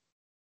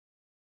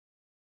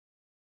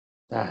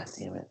 Ah,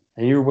 damn it.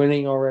 And you're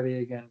winning already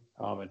again?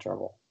 Oh, I'm in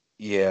trouble.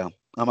 Yeah,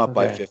 I'm up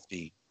by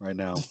 50 right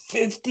now.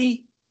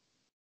 50?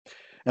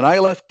 And I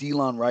left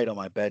Delon Wright on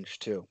my bench,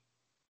 too.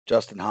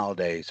 Justin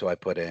Holiday, so I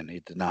put in. He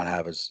did not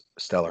have as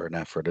stellar an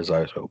effort as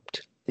I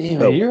hoped.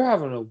 Damn it, you're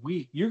having a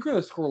week. You're going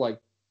to score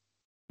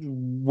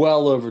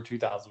well over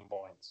 2,000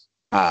 points.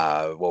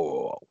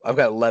 Whoa. I've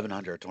got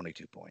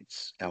 1,122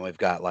 points, and we've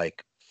got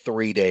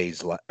 2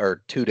 days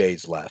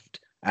left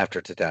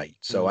after tonight.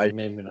 So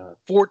maybe not.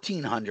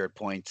 1,400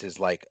 points is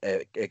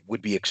it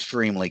would be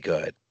extremely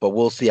good, but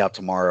we'll see how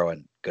tomorrow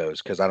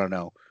goes because I don't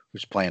know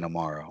who's playing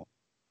tomorrow.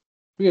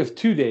 We have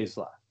 2 days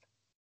left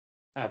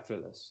after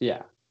this.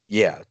 Yeah.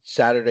 Yeah,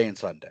 Saturday and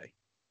Sunday.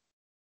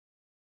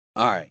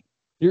 All right.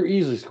 You're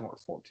easily scoring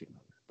 1,400.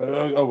 But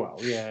oh well.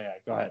 Yeah.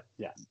 Go ahead.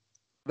 Yeah.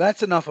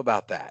 That's enough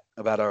about that,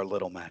 about our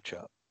little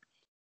matchup.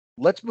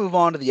 Let's move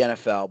on to the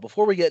NFL.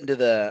 Before we get into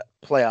the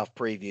playoff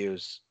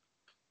previews,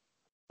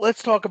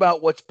 let's talk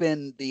about what's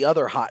been the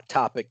other hot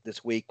topic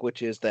this week,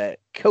 which is the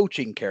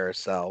coaching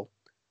carousel.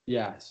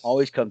 Yes.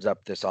 Always comes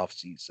up this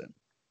offseason.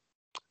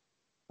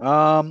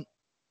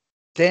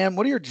 Dan,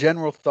 what are your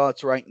general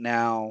thoughts right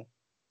now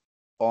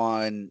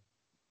on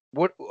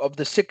what of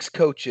the 6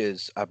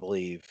 coaches, I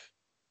believe?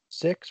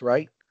 6,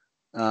 right?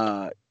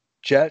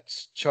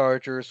 Jets,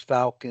 Chargers,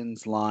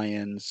 Falcons,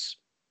 Lions.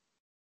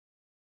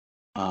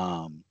 Who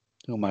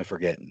am I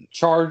forgetting?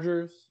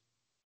 Chargers.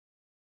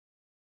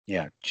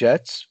 Yeah,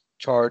 Jets,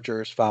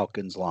 Chargers,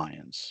 Falcons,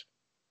 Lions.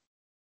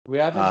 We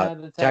haven't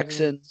had the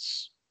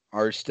Texans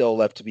are still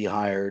left to be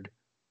hired,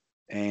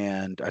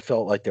 and I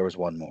felt like there was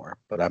one more,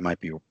 but I might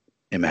be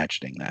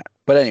imagining that.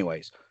 But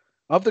anyways,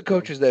 Of the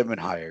coaches that have been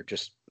hired,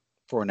 just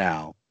for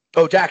now.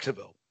 Oh,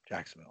 Jacksonville.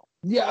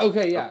 Yeah.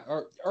 Okay. Yeah.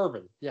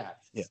 Urban. Yeah.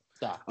 Yeah.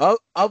 Stop.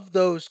 Of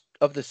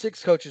the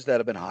 6 coaches that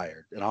have been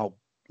hired, and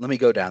let me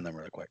go down them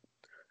real quick.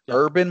 Yeah.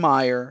 Urban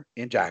Meyer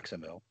in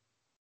Jacksonville.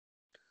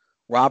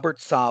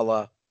 Robert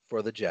Saleh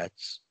for the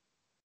Jets.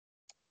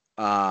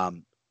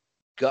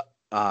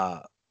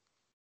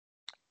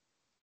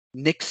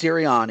 Nick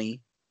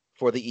Sirianni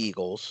for the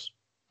Eagles.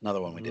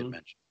 Another one we didn't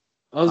mention.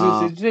 I was going to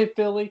say, did you say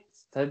Philly?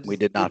 We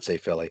did not say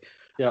Philly.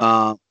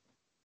 Yeah.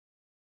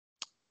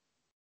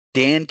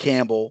 Dan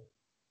Campbell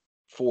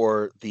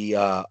for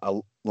the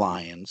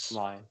Lions.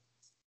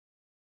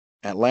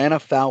 Atlanta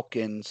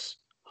Falcons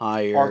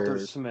hired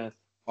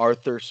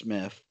Arthur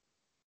Smith.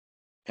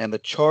 And the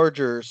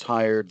Chargers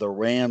hired the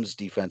Rams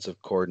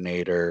defensive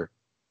coordinator,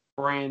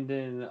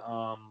 Brandon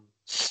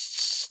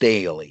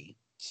Staley.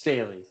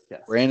 Yes.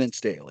 Brandon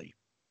Staley.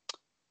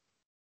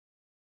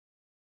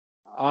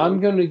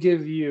 I'm going to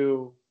give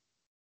you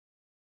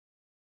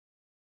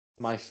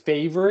my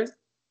favorite,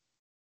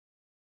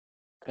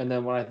 and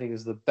then what I think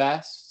is the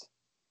best,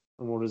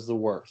 and what is the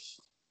worst.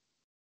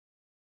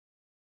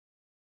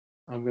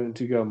 I'm going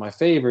to go. My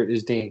favorite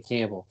is Dan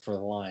Campbell for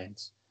the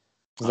Lions.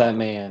 That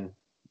man,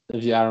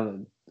 if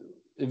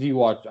you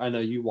watch, I know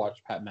you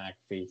watch Pat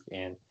McAfee,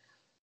 and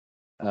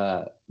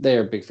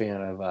they're a big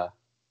fan of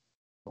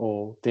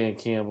old Dan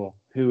Campbell,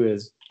 who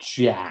is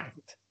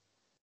jacked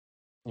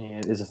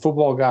and is a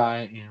football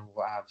guy and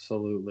will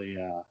absolutely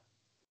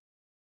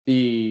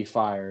be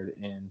fired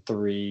in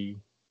 2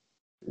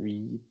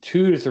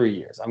 to 3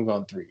 years. I'm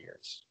going 3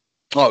 years.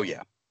 Oh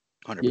yeah,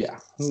 100%. Yeah.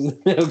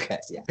 Okay.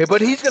 Yeah. Hey,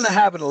 but he's going to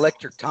have an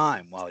electric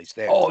time while he's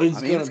there. Oh, it's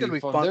going to be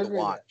fun to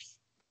watch.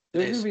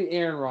 There's going to be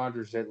Aaron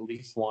Rodgers at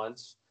least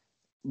once,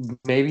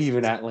 maybe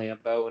even at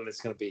Lambeau, and it's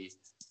going to be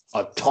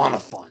a ton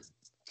of fun.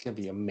 It's going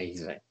to be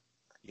amazing.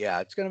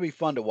 Yeah, it's going to be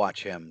fun to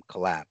watch him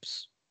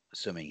collapse,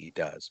 assuming he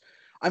does.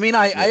 I mean,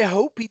 I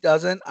hope he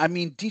doesn't. I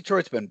mean,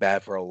 Detroit's been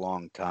bad for a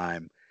long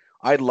time.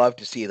 I'd love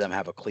to see them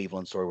have a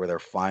Cleveland story where they're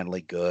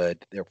finally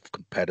good. They're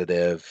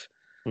competitive.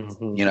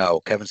 Mm-hmm. You know,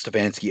 Kevin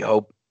Stefanski,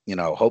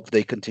 hope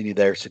they continue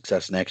their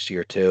success next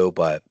year too.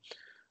 But,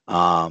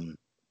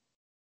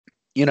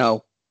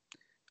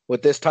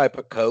 with this type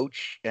of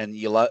coach and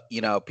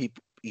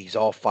people, he's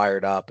all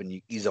fired up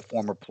and he's a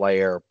former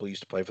player who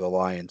used to play for the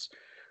Lions.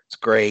 It's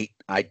great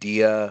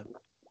idea,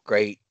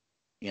 great,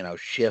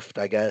 shift,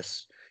 I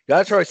guess. You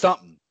got to try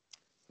something.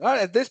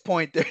 At this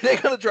point, they're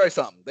going to try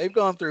something. They've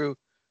gone through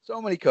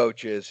so many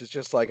coaches. It's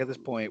just like at this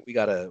point, we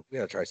gotta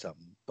try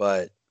something.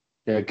 But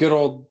yeah, good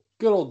old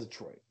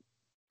Detroit.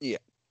 Yeah,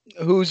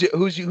 who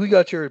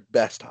got your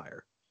best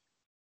hire?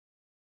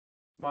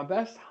 My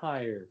best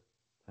hire,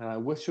 and I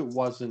wish it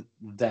wasn't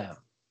them,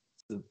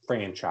 the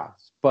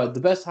franchise, but the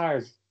best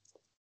hires.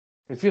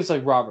 It feels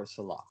like Robert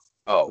Saleh.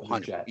 Oh,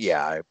 100.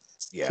 Yeah.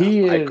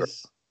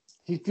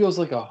 He feels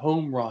like a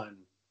home run.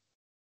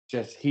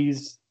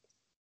 He's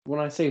when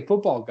I say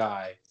football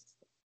guy,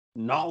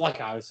 not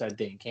like I said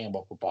Dan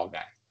Campbell football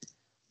guy.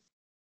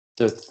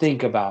 To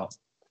think about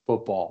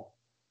football,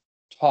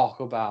 talk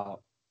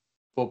about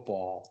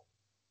football,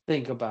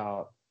 think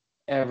about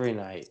every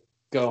night,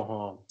 go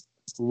home,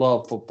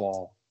 love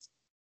football,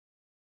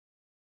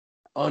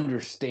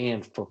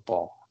 understand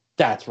football.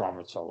 That's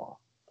Robert Saleh.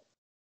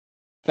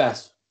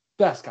 Best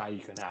guy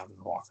you can have in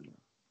the locker room.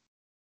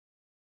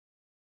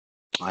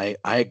 I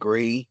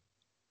agree.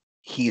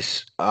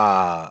 He's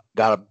got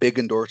a big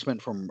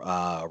endorsement from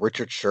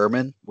Richard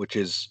Sherman, which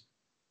is,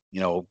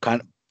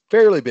 kind of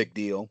fairly big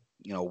deal.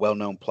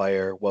 Well-known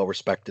player,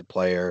 well-respected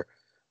player,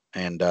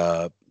 and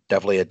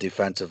definitely a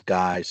defensive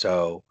guy.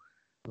 So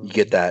you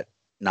get that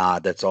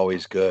nod. That's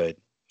always good.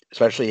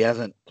 Especially he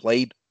hasn't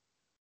played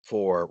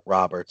for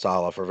Robert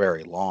Saleh for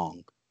very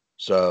long.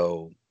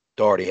 So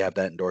to already have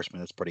that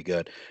endorsement is pretty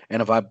good.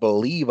 And if I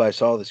believe I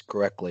saw this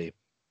correctly,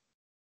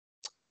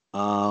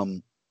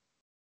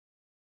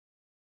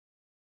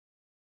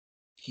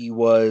 he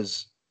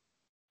was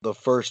the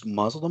first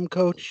Muslim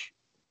coach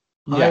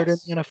hired in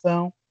the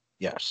NFL.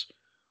 Yes.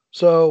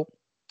 So,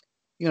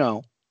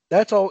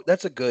 that's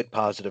a good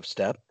positive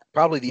step.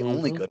 Probably the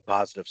only good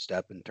positive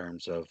step in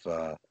terms of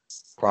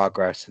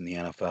progress in the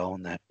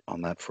NFL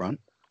on that front.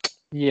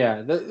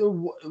 Yeah.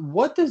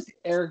 What does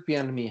Eric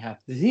Bieniemy have?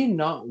 Does he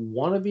not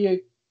want to be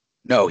a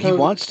No, he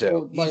wants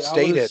to. He stated.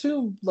 I would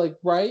assume,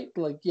 right?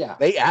 Yeah.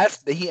 They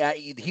asked.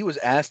 He was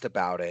asked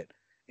about it,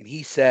 and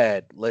he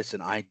said,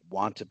 "Listen, I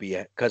want to be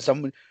because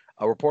a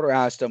reporter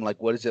asked him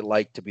what is it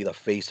like to be the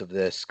face of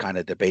this kind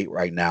of debate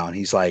right now?" And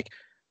he's like,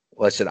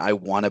 "Listen, I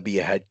want to be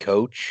a head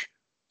coach.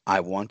 I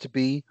want to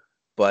be,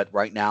 but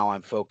right now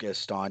I'm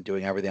focused on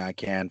doing everything I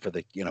can for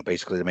the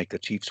basically to make the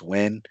Chiefs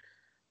win.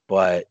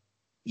 But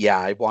yeah,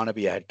 I want to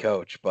be a head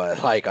coach,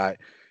 but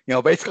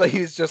basically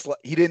he's just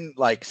he didn't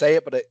say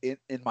it, but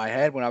in my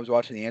head when I was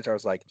watching the answer, I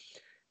was like,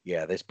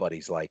 yeah, this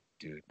buddy's like,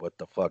 dude, what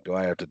the fuck do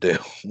I have to do?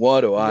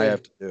 What do I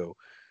have to do?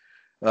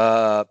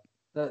 I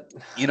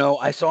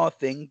saw a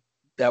thing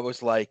that was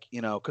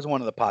because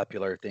one of the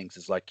popular things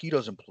is he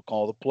doesn't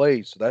call the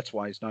plays, so that's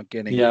why he's not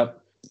getting. Yep.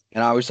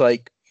 And I was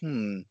like,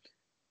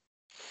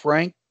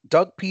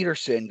 Doug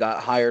Peterson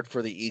got hired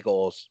for the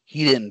Eagles.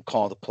 He didn't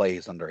call the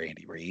plays under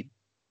Andy Reid.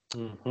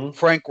 Mm-hmm.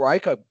 Frank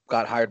Reich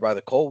got hired by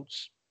the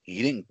Colts.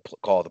 He didn't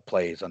call the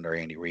plays under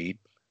Andy Reid.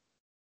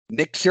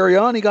 Nick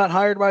Sirianni got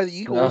hired by the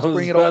Eagles.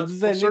 Bring it all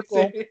full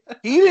circle.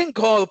 He didn't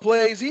call the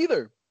plays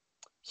either.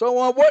 So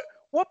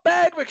what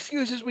bad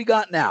excuses we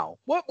got now?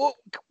 What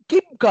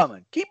keep them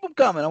coming. Keep them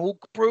coming, and we'll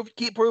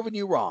keep proving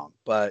you wrong.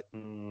 But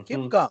keep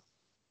them coming.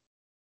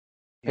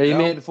 You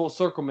made it full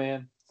circle,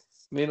 man.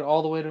 Made it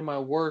all the way to my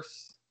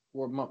worst,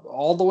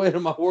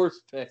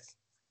 pick.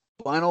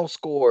 Final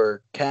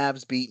score: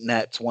 Cavs beat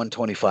Nets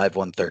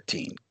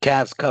 125-113.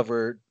 Cavs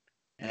covered,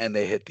 and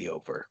they hit the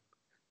over.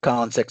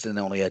 Colin Sexton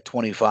only had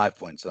 25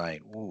 points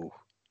tonight. Ooh.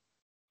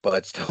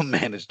 But still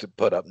managed to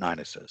put up 9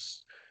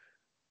 assists.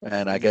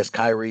 And I guess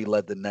Kyrie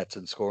led the Nets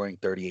in scoring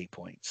 38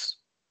 points.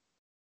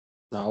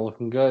 Not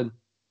looking good.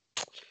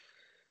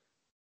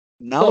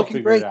 Not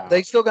looking great.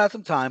 They still got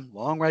some time.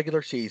 Long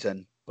regular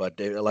season. But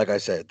like I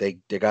said, they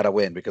got to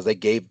win because they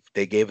gave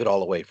it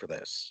all away for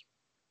this.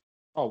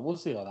 Oh, we'll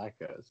see how that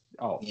goes.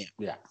 Oh,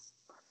 yeah.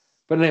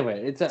 But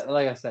anyway, it's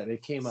like I said,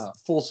 it came out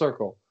full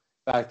circle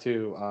back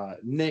to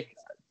Nick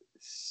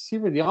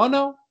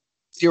Sirianni.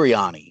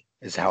 Sirianni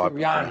is how I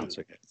pronounce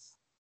it.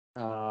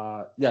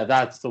 Yeah,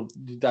 that's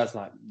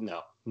not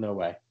no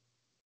way.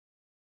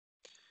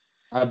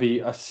 I'd be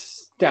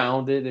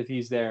astounded if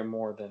he's there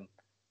more than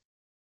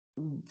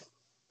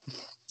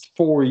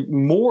 4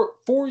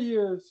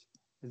 years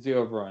is the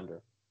over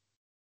under.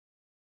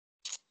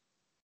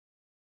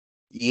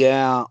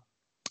 Yeah.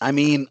 I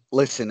mean,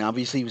 listen,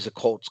 obviously he was a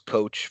Colts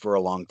coach for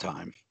a long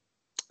time.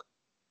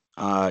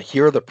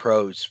 Here are the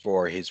pros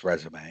for his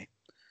resume.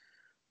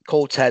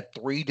 Colts had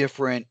 3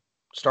 different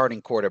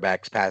starting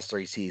quarterbacks past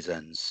 3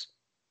 seasons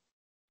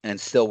and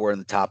still were in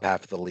the top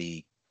half of the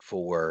league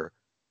for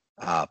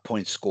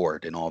points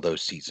scored in all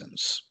those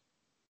seasons.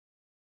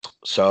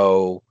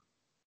 So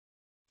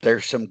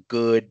there's something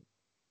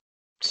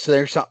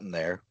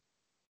there,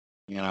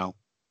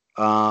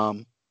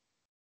 Other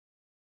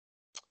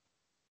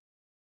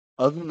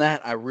than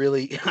that, I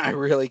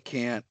really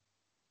can't.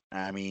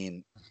 I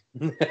mean,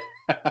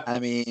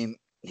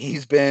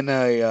 he's been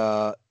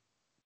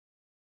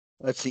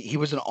let's see, he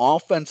was an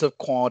offensive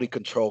quality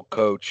control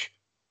coach.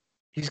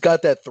 He's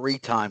got that 3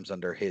 times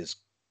under his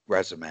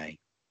resume.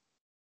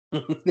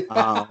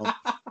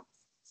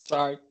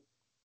 Sorry.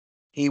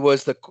 He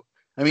was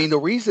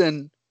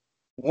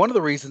one of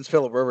the reasons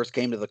Phillip Rivers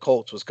came to the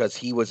Colts was because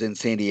he was in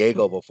San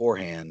Diego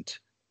beforehand.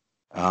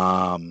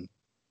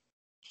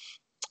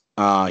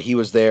 He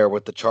was there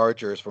with the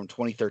Chargers from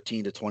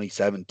 2013 to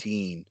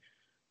 2017.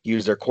 He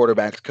was their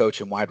quarterbacks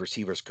coach and wide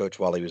receivers coach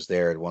while he was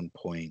there at one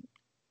point.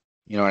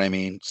 You know what I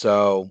mean?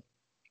 So,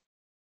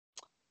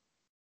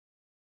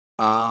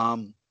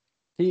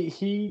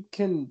 he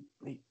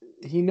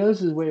knows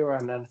his way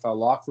around an NFL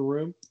locker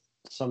room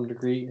to some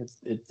degree.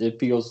 It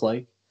feels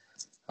like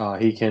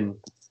he can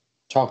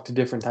talk to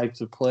different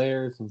types of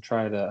players and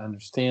try to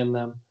understand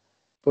them.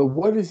 But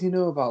what does he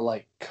know about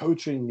like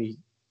coaching the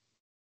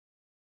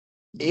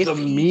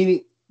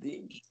meaning,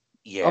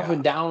 up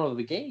and down of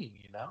the game?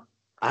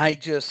 I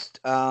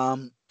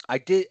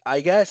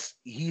guess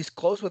he's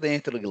close with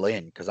Anthony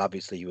Lynn because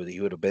obviously he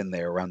would have been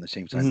there around the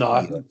same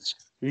time.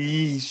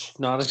 He's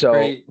not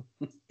great.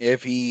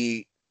 If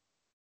he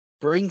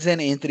brings in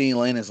Anthony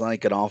Lynn as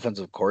like an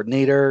offensive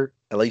coordinator,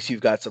 at least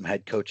you've got some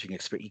head coaching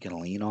experience you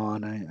can lean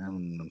on. I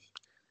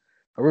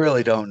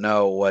really don't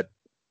know what.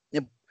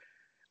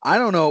 I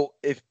don't know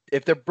if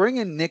they're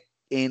bringing Nick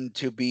in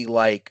to be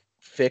like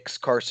fix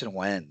Carson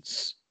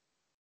Wentz.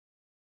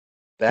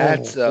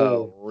 That's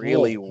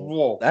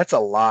that's a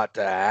lot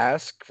to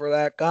ask for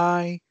that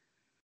guy.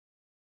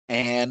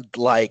 And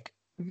like,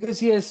 because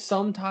he has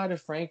some tie to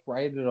Frank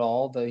Reich at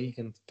all that he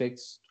can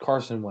fix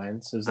Carson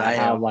Wentz. Is that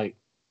how like?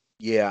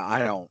 Yeah, I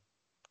don't.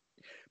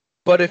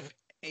 But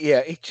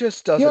it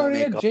just doesn't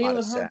make a lot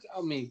of sense.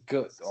 I mean,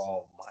 good.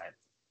 Oh my!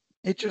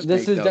 This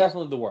is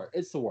definitely the worst.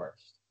 It's the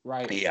worst,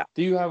 right? Yeah.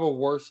 Do you have a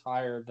worse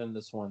hire than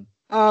this one?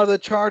 The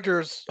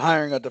Chargers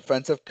hiring a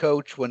defensive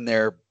coach when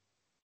they're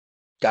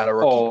got a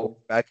rookie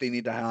quarterback they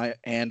need to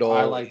handle.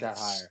 I like that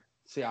hire.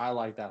 See, I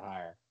like that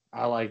hire.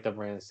 I like the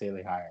Brandon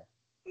Staley hire.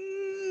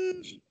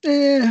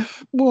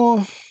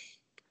 We'll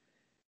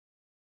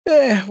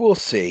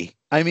see.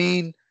 I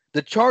mean,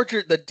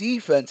 the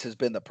defense has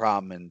been the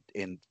problem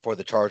for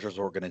the Chargers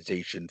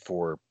organization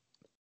for,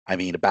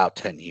 about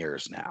 10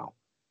 years now.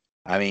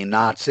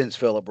 Not since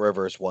Phillip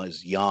Rivers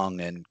was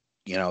young and,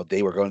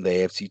 they were going to the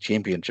AFC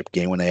Championship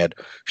game when they had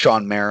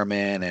Sean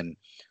Merriman and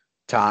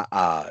Ty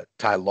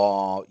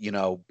Law,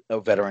 a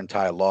veteran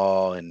Ty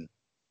Law and,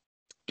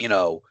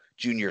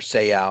 Junior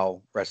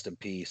Seau, rest in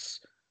peace.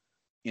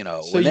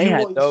 When they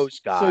had those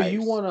guys.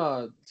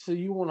 So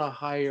you wanna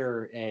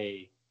hire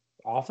a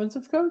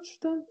offensive coach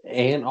then?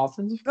 An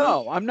offensive coach?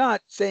 No, I'm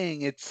not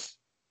saying it's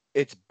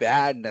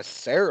bad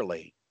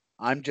necessarily.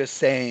 I'm just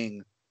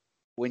saying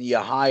when you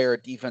hire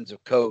a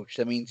defensive coach,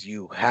 that means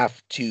you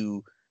have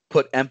to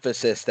put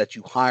emphasis that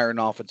you hire an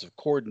offensive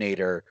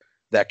coordinator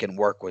that can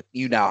work with.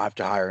 You now have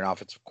to hire an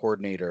offensive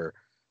coordinator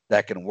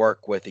that can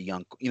work with a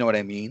young. You know what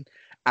I mean?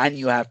 And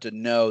you have to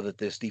know that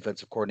this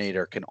defensive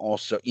coordinator can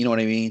also. You know what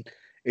I mean?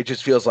 It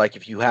just feels like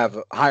if you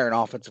hire an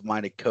offensive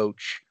minded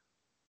coach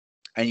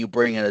and you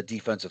bring in a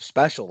defensive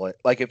specialist,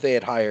 like if they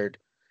had hired,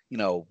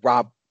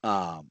 Rob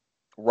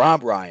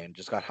Ryan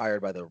just got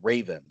hired by the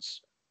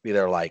Ravens, be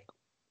their like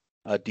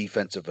a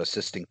defensive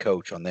assistant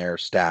coach on their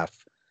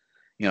staff,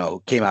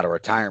 who came out of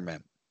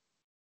retirement.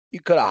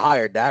 You could have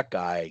hired that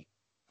guy,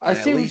 I and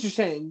at see what you're least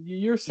saying.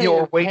 You're saying,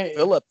 or Wade hey,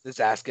 Phillips is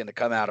asking to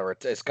come out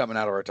of is coming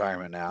out of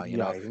retirement now.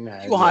 yeah,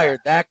 If you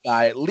hired that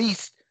guy, at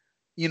least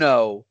you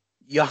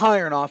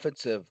hire an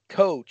offensive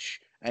coach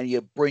and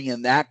you bring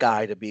in that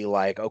guy to be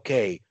like,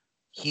 okay,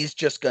 he's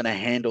just going to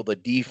handle the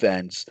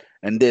defense,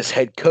 and this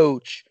head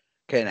coach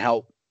can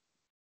help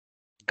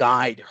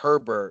guide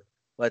Herbert.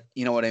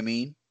 You know what I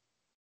mean?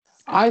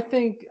 I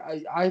think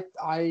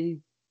I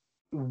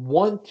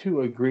want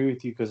to agree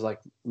with you because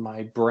like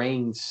my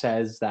brain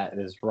says that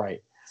is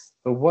right.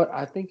 But what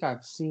I think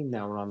I've seen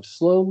now when I'm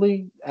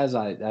slowly as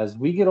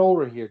we get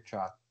older here,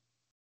 Chuck,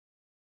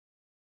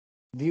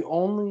 the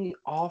only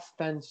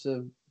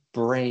offensive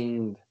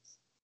brained,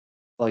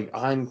 like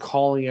I'm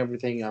calling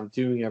everything, I'm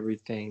doing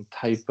everything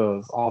type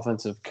of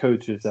offensive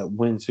coaches that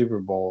win Super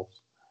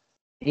Bowls.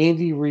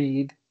 Andy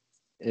Reid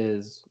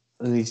is,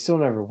 and he still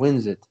never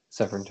wins it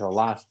except for until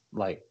last,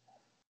 like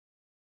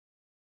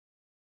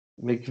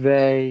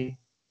McVay.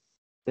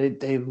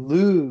 They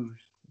lose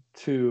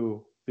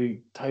to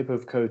the type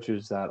of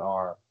coaches that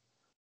are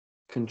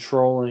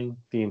controlling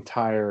the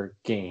entire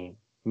game,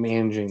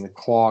 managing the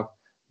clock,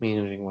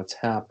 managing what's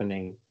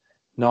happening,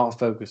 not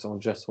focus on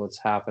just what's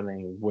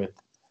happening with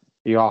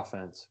the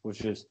offense,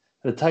 which is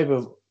the type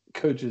of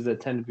coaches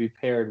that tend to be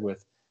paired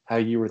with how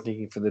you were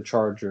thinking for the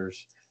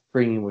Chargers,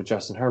 bringing with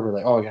Justin Herbert,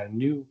 like, oh, I got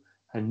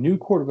a new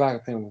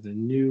quarterback playing with a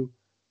new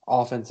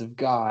offensive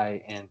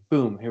guy, and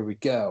boom, here we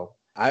go.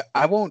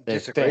 I won't They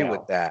disagree with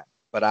fail. that,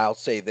 but I'll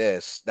say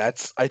this: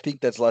 I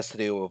think that's less to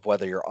do with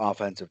whether you're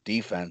offensive,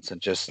 defense,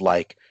 and just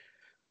like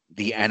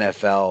the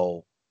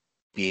NFL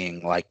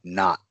being like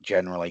not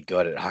generally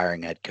good at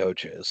hiring head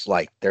coaches.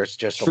 Like there's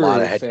just a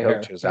lot of True, head fair,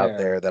 coaches out fair.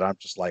 there that I'm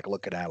just like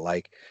looking at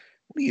like,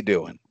 what are you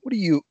doing?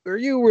 Are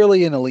you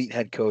really an elite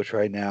head coach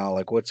right now?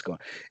 Like what's going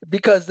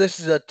because this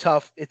is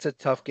it's a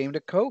tough game to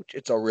coach.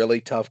 It's a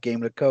really tough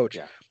game to coach.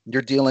 Yeah.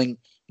 You're dealing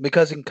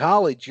because in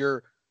college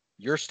you're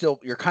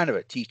kind of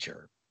a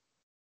teacher.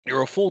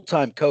 You're a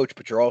full-time coach,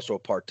 but you're also a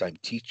part-time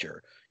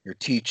teacher. You're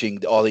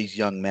teaching all these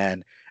young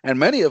men, and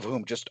many of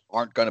whom just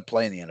aren't going to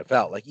play in the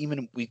NFL. Like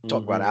even we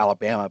talk about Mm-hmm.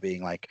 Alabama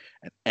being like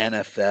an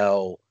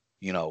NFL,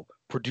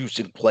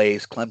 producing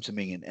plays, Clemson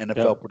being an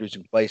NFL Yep.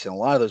 producing place, and a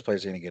lot of those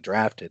players are going to get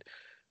drafted.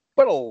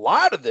 But a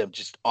lot of them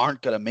just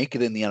aren't going to make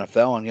it in the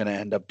NFL and going to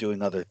end up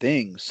doing other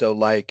things. So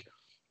like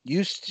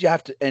you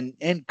have to, and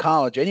in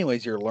college,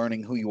 anyways, you're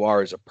learning who you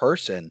are as a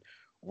person.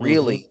 Mm-hmm.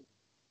 Really,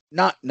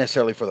 not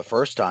necessarily for the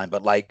first time,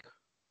 but like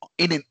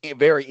in a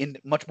very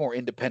much more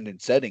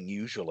independent setting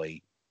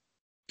usually.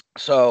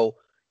 So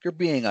you're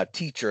being a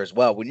teacher as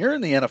well. When you're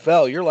in the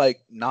NFL, you're like,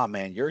 nah,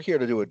 man, you're here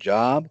to do a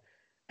job,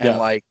 and Yeah.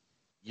 like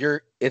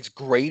it's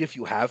great if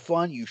you have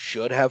fun. You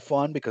should have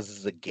fun because this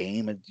is a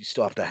game, and you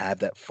still have to have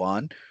that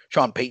fun.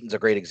 Sean Payton's a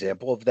great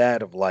example of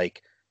that. Of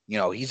like,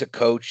 he's a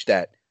coach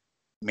that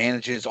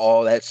manages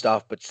all that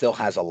stuff, but still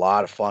has a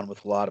lot of fun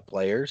with a lot of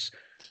players.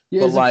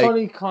 Yeah, But it's a like,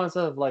 funny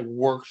concept of like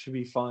work should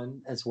be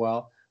fun as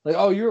well. Like,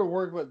 oh, you're at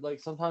work, but like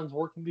sometimes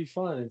work can be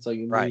fun. It's like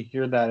and right, you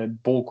hear that in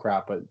bull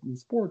crap, but in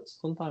sports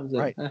sometimes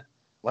right,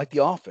 like The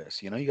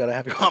Office. You got to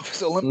have your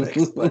Office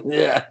Olympics, but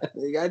yeah,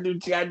 you gotta do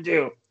what you gotta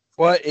do.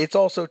 But it's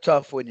also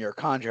tough when your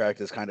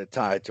contract is kind of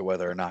tied to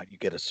whether or not you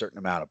get a certain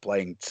amount of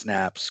playing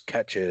snaps,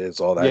 catches,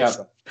 all that Yeah.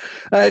 stuff.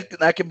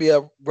 That can be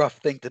a rough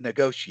thing to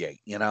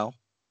negotiate.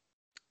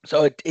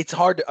 So it's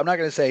hard. I'm not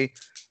going to say,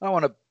 I don't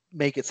want to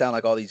make it sound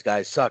like all these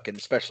guys suck, and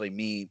especially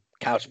me,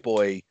 couch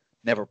boy,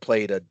 never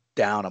played a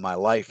down in my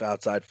life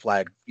outside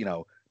flag,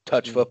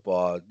 touch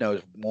football,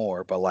 knows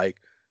more. But like,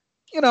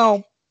 you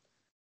know,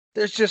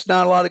 there's just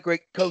not a lot of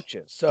great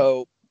coaches.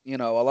 So, a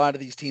lot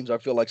of these teams, I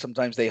feel like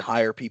sometimes they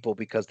hire people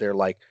because they're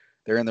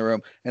in the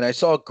room. And I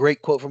saw a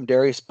great quote from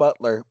Darius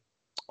Butler,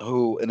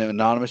 who an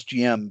anonymous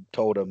GM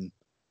told him,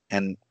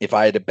 and if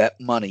I had to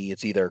bet money,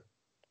 it's either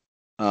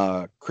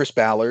Chris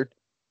Ballard,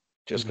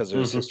 just because of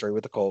his history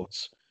with the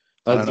Colts.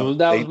 I don't know.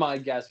 That was my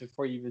guess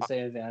before you even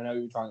say anything. I know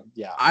you're talking.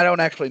 Yeah. I don't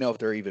actually know if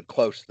they're even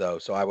close though,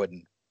 so I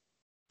wouldn't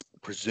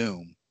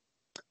presume.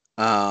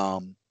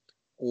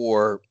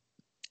 Or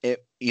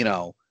it, he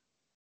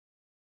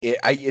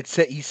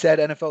said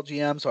NFL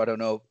GM, so I don't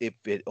know if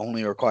it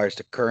only requires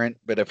the current,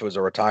 but if it was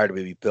a retired, it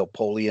would be Bill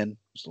Polian.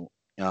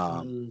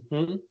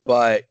 Mm-hmm.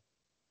 But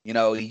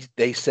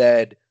they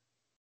said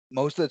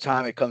most of the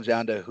time it comes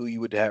down to who you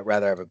would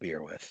rather have a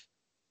beer with,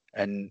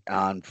 and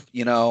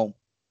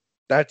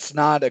that's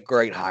not a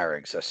great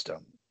hiring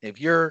system.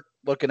 If you're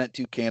looking at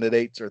two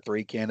candidates or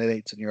three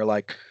candidates, and you're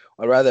like,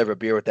 I'd rather have a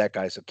beer with that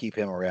guy, so keep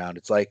him around.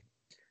 It's like,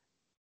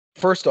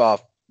 first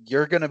off,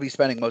 you're going to be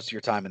spending most of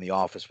your time in the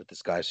office with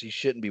this guy, so you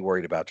shouldn't be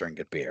worried about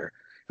drinking beer.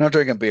 You're not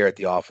drinking beer at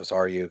the office,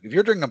 are you? If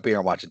you're drinking beer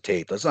and watching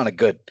tape, that's not a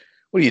good.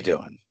 What are you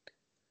doing?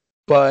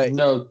 But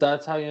no,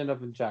 that's how you end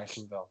up in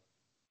Jacksonville.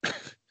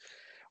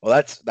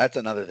 well, that's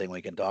another thing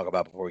we can talk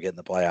about before we get in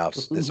the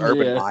playoffs. This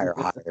Urban Yeah. Meyer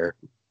hire.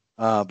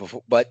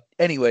 But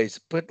anyways,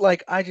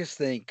 like I just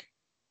think,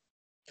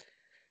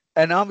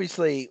 and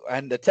obviously,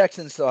 and the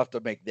Texans still have to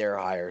make their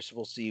hires.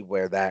 We'll see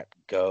where that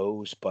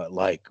goes. But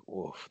like,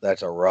 oof,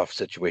 that's a rough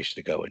situation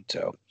to go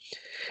into.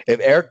 If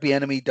Eric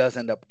Bieniemy does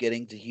end up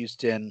getting to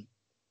Houston,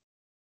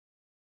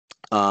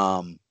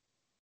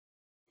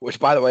 which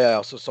by the way, I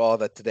also saw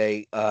that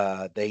today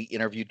they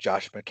interviewed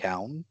Josh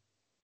McCown.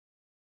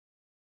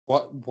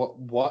 What?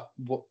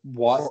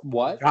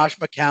 Josh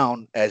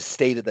McCown has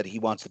stated that he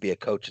wants to be a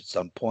coach at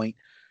some point.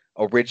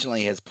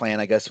 Originally, his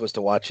plan, I guess, was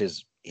to watch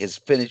his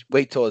finish.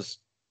 Wait till his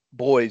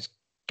boys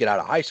get out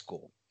of high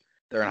school.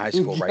 They're in high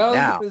school right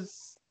now,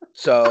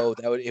 so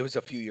it was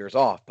a few years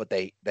off. But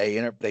they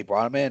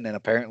brought him in, and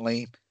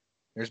apparently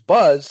there's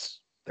buzz.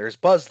 There's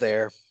buzz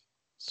there.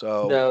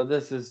 So no,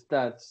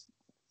 that's.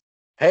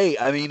 Hey,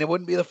 I mean, it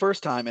wouldn't be the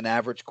first time an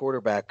average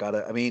quarterback got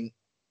it. I mean,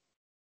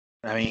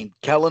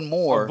 Kellen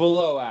Moore,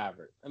 below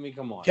average. I mean,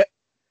 come on.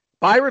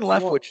 Byron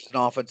Leftwich is an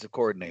offensive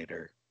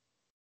coordinator.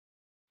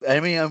 I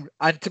mean,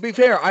 to be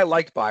fair, I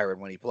liked Byron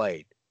when he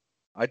played.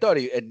 I thought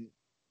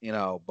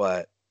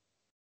but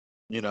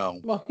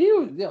well, he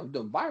was. Yeah,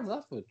 Byron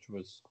Leftwich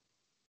was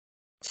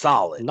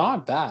solid,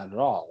 not bad at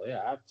all.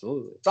 Yeah,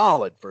 absolutely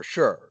solid for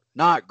sure.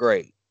 Not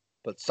great,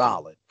 but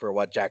solid for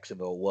what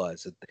Jacksonville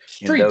was in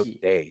those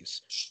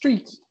days.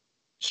 Streaky,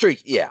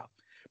 yeah.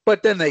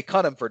 But then they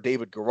cut him for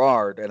David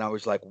Garrard, and I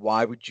was like,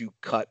 why would you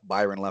cut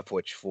Byron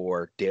Leftwich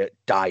for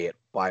diet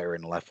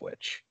Byron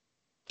Leftwich?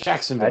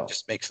 Jacksonville. That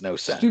just makes no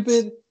sense.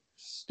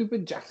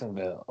 Stupid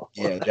Jacksonville.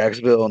 Yeah,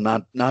 Jacksonville,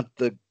 not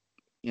the,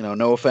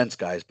 no offense,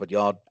 guys, but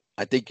y'all,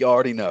 I think you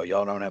already know,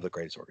 y'all don't have the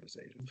greatest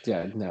organization.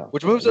 Yeah, no.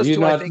 Which moves us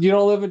to, I think... You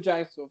don't live in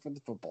Jacksonville for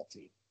the football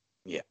team.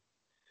 Yeah.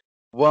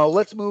 Well,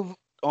 let's move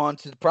on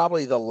to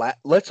probably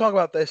let's talk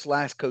about this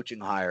last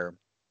coaching hire,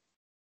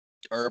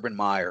 Urban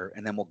Meyer,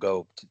 and then we'll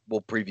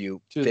preview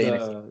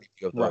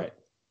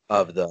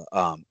of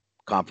the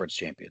conference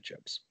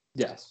championships.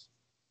 Yes.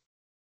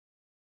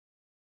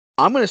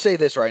 I'm going to say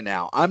this right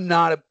now.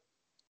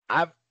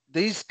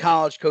 These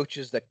college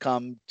coaches that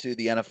come to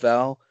the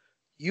NFL,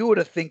 you would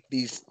have think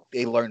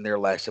they learned their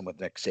lesson with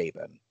Nick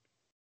Saban,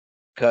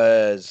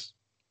 because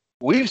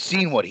we've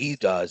seen what he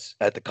does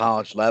at the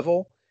college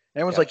level.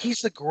 And everyone's like,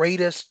 he's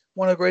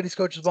one of the greatest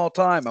coaches of all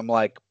time. I'm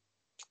like,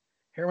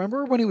 hey,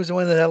 remember when he was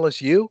winning at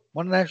LSU,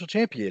 won a national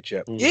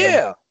championship? Mm-hmm.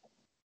 Yeah.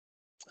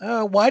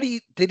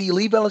 Did he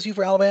leave LSU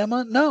for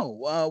Alabama?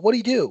 No. What did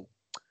he do?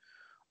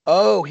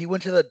 Oh, he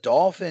went to the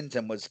Dolphins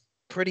and was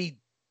pretty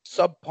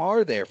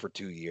subpar there for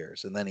 2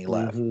 years, and then he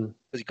left because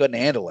he couldn't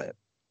handle it.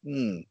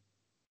 And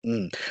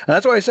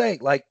that's why I say,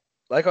 like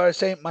I was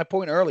saying, my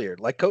point earlier,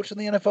 like coaching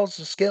the NFL is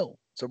a skill.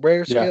 It's a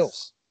rare skill.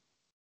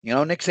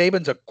 Nick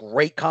Saban's a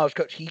great college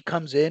coach. He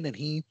comes in and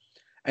he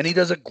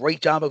does a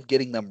great job of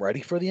getting them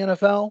ready for the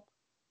NFL,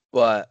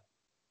 but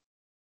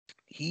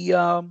he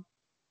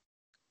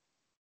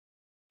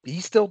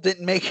still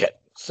didn't make it.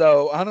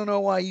 So I don't know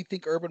why you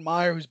think Urban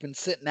Meyer, who's been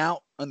sitting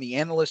out on the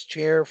analyst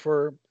chair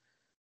for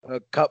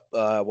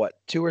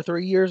 2 or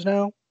 3 years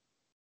now?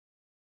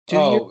 2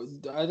 years?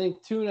 I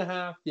think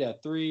 2.5. Yeah,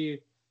 3.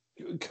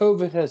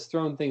 COVID has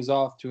thrown things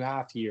off to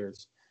half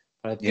years.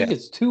 But I think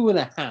it's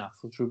 2.5,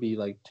 which would be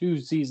like 2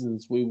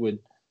 seasons we would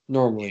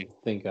normally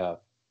think of.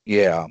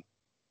 Yeah.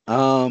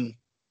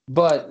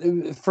 But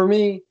for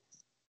me,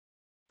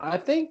 I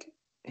think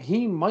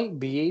he might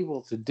be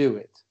able to do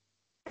it,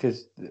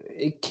 because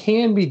it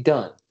can be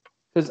done.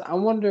 Because I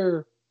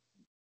wonder,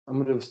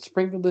 I'm going to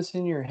sprinkle this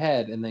in your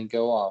head and then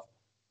go off.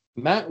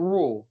 Matt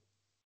Rule,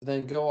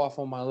 then go off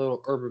on my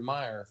little Urban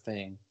Meyer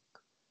thing.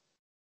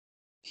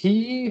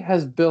 He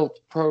has built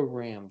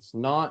programs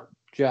not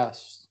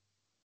just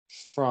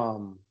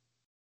from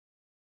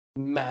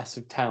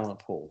massive talent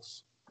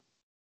pools.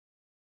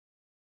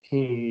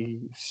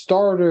 He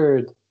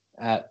started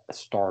at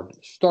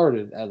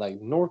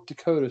like North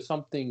Dakota,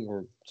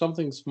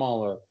 something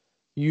smaller,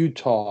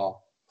 Utah,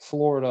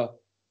 Florida,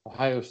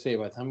 Ohio State.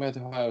 By the time he got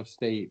to Ohio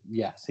State,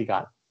 yes, he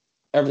got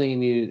everything he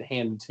needed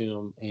handed to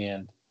him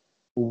and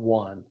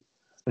won.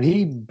 But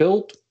he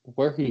built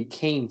where he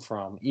came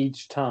from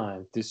each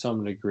time to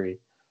some degree.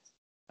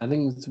 I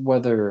think it's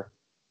whether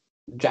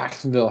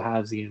Jacksonville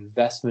has the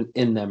investment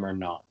in them or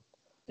not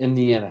in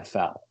the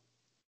NFL.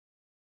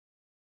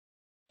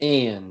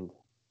 And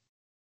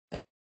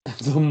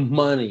the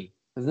money.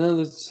 There's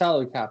another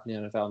salary cap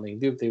in the NFL, and they can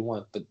do what they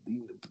want, but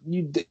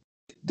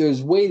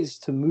there's ways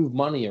to move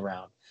money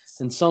around.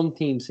 And some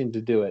teams seem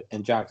to do it,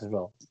 and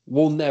Jacksonville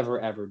will never,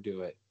 ever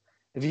do it.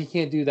 If he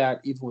can't do that,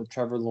 even with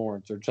Trevor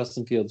Lawrence or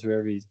Justin Fields,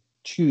 whoever he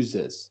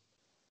chooses,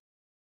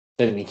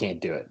 then he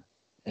can't do it.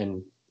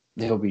 And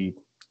he'll be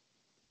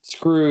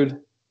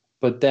screwed.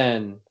 But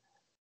then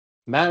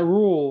Matt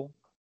Rule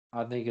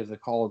I think as a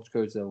college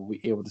coach that will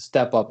be able to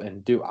step up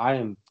and do. I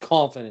am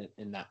confident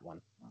in that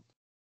one.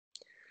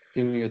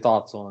 Give me your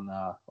thoughts on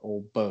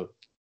old Bo.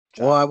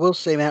 Well, I will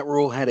say Matt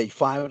Rule had a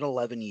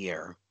 5-11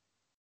 year,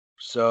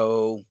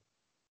 so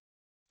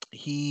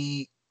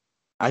he,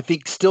 I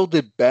think, still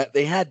did better.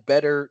 They had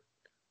better.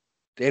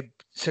 They had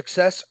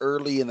success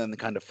early and then they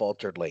kind of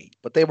faltered late,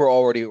 but they were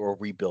already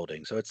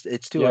rebuilding. So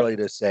it's too early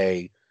to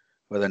say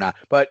whether or not.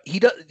 But he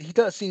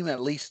does seem,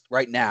 at least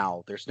right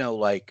now, there's no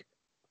like,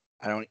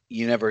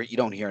 you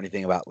don't hear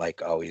anything about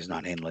like, oh, he's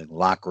not handling the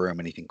locker room,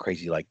 anything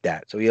crazy like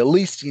that. So he at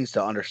least seems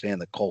to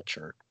understand the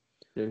culture.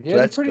 He had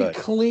a pretty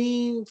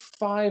clean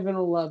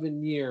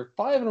 5-11 year. 5-11.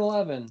 I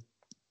don't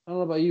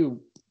know about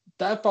you.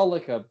 That felt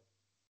like a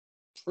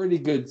pretty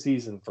good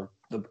season for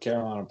the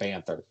Carolina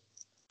Panthers.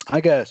 I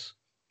guess.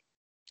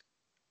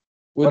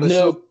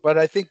 But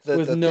I think that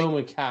with no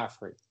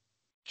McCaffrey.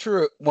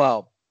 True.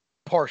 Well,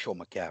 partial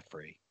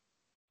McCaffrey.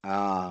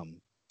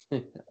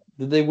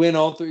 Did they win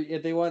all three?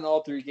 If they won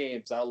all three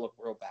games, that'll look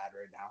real bad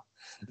right now.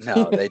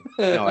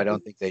 No, I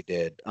don't think they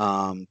did.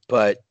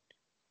 But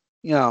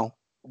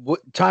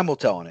time will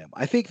tell on him.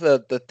 I think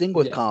the thing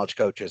with college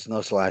coaches, and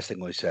that's the last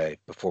thing we say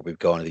before we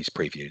go into these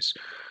previews.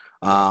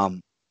 I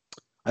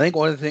think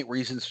one of the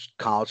reasons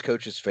college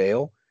coaches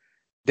fail,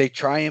 they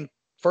try and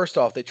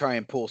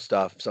pull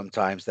stuff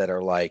sometimes that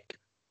are like,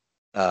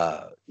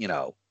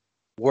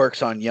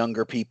 works on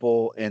younger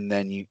people, and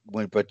then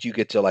but you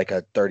get to like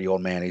a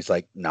 30-year-old man, he's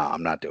like, no,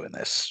 I'm not doing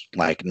this.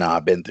 Like, no,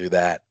 I've been through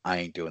that. I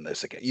ain't doing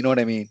this again. You know what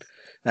I mean?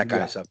 That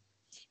kind of stuff.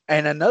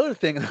 And another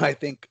thing that I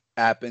think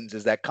happens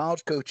is that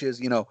college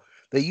coaches,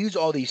 they use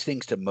all these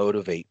things to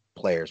motivate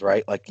players,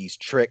 right? Like these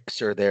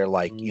tricks, or they're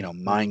like,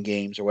 mind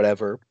games or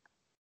whatever.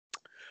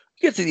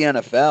 You get to the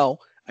NFL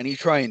and you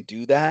try and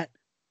do that.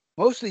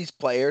 Most of these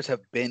players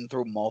have been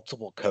through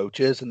multiple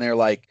coaches, and they're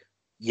like,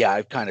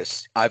 yeah,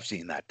 I've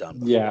seen that done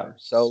before. Yeah.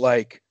 So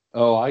like,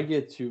 oh, I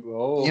get you.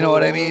 Oh, you know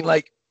what I mean?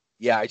 Like,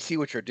 yeah, I see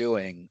what you're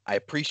doing. I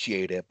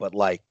appreciate it, but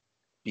like,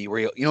 be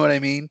real. You know what I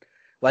mean?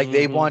 Like,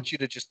 they want you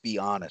to just be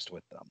honest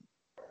with them.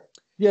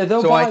 Yeah,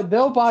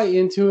 they'll buy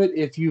into it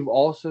if you've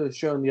also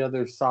shown the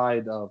other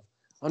side of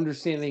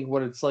understanding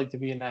what it's like to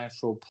be an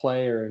actual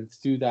player and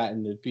do that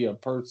and to be a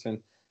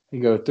person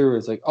and go through.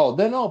 It's like, oh,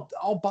 then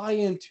I'll buy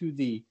into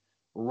the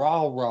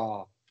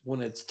rah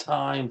when it's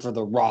time for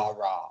the rah.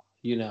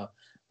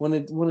 When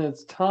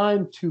it's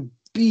time to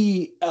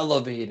be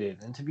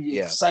elevated and to be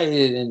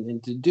excited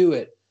and to do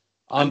it,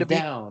 I'm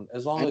down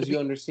as long as you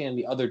understand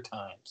the other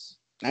times.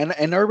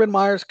 And Urban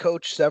Meyer's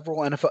coached several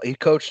NFL. He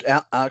coached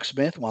Alex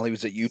Smith while he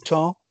was at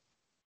Utah.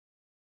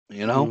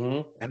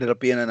 Ended up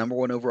being a number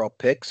 1 overall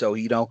pick. So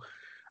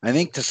I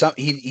think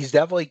he's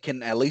definitely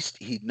at least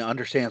he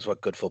understands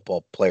what good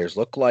football players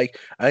look like.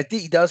 And I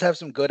think he does have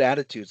some good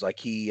attitudes. Like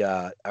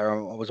I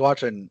was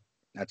watching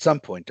at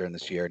some point during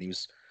this year, and he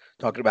was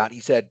talking about.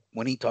 He said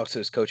when he talks to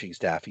his coaching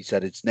staff, he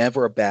said it's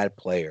never a bad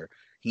player.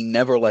 He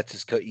never lets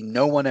his coach.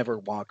 No one ever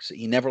walks.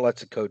 He never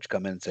lets a coach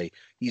come in and say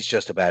he's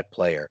just a bad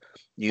player.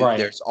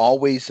 There's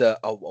always a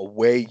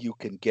way you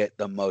can get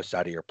the most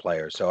out of your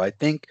player. So I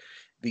think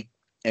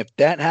if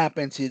that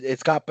happens,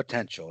 it's got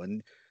potential.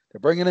 And they're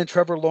bringing in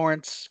Trevor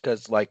Lawrence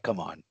because, like, come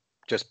on,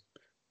 just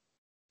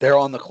they're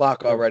on the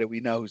clock already. We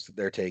know who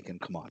they're taking.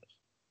 Come on.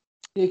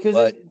 Yeah,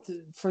 because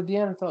for the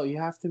NFL, you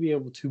have to be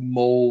able to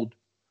mold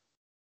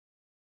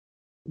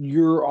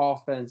your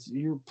offense,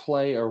 your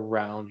play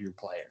around your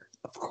player.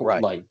 Of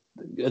course, like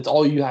it's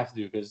all you have to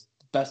do because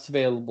best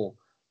available,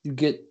 you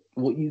get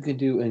what you can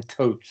do and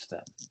coach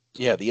them.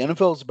 Yeah, the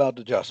NFL is about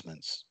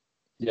adjustments.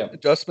 Yeah,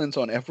 adjustments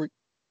on every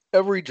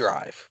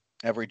drive.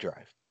 Every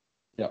drive.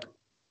 Yeah.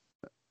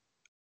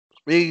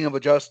 Speaking of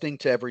adjusting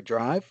to every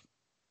drive,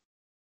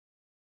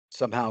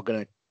 somehow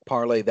going to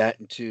parlay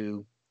that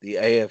into the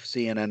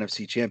AFC and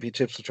NFC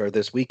championships, which are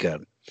this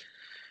weekend.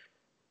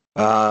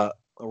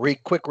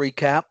 Quick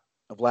recap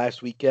of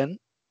last weekend.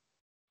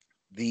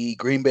 The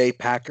Green Bay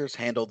Packers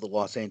handled the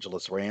Los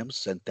Angeles Rams,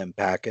 sent them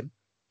packing.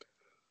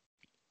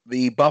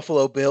 The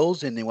Buffalo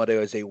Bills, in what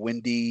was a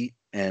windy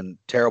and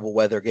terrible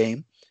weather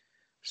game,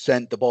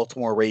 sent the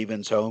Baltimore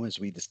Ravens home, as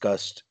we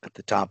discussed at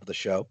the top of the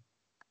show.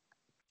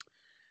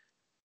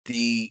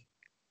 The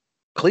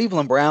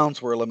Cleveland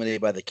Browns were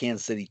eliminated by the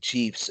Kansas City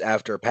Chiefs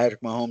after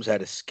Patrick Mahomes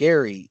had a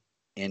scary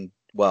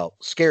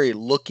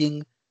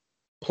looking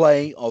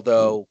play,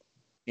 although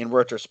in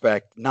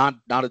retrospect, not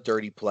a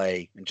dirty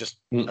play and just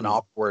an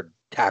awkward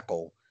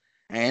tackle.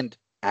 And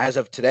as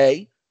of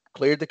today,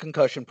 cleared the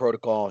concussion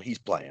protocol. He's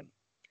playing,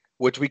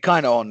 which we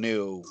kind of all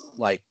knew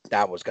like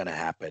that was going to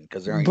happen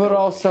because there ain't. But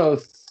also,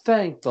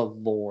 thank the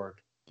Lord.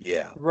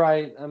 Yeah.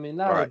 Right. I mean,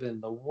 that would have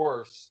been the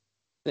worst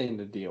thing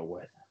to deal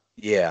with.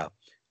 Yeah.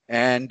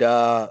 And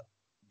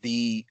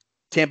the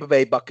Tampa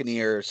Bay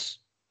Buccaneers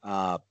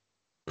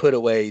put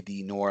away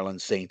the New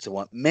Orleans Saints in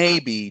what may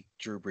be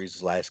Drew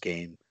Brees' last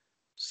game.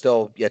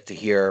 Still yet to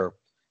hear.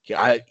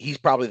 He's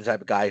probably the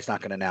type of guy he's not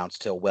going to announce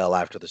till well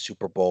after the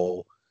Super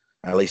Bowl,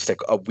 at least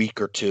like a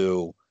week or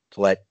two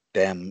to let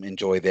them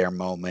enjoy their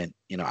moment.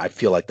 I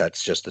feel like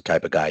that's just the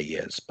type of guy he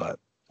is, but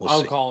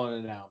I'm see.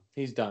 calling it now.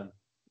 He's done.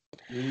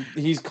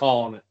 He's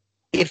calling it.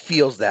 It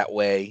feels that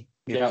way.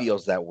 It Yep.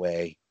 feels that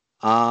way.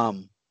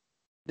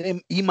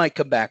 He might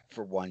come back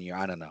for 1 year.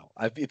 I don't know.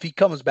 If he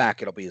comes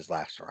back, it'll be his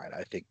last ride.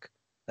 I think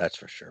that's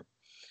for sure.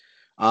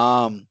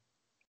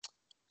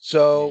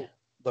 So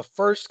the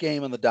first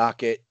game on the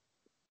docket,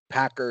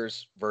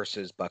 Packers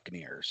versus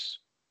Buccaneers.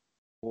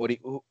 Who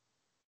do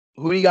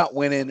you got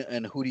winning,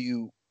 and who do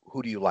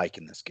you like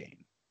in this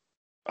game?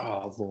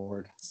 Oh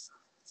Lord.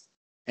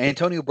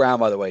 Antonio Brown,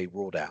 by the way,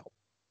 ruled out.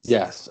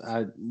 Yes,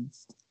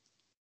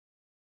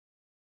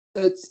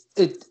 it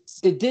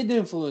did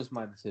influence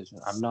my decision.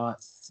 I'm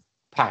not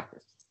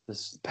Packers.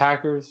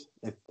 Packers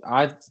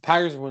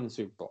win the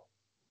Super Bowl.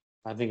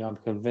 I think I'm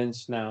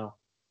convinced now.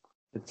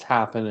 It's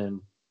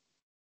happening.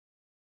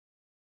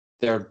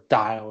 They're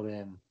dialed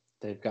in.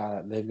 They've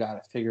got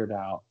it figured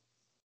out.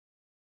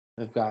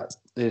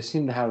 They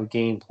seem to have a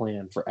game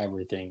plan for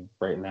everything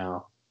right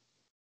now.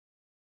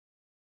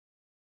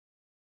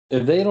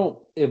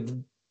 If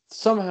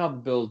somehow the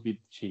Bills beat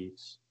the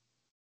Chiefs,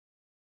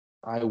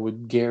 I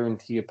would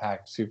guarantee a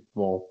Packers Super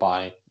Bowl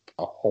by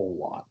a whole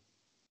lot.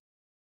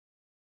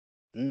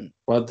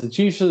 But the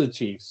Chiefs are the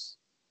Chiefs,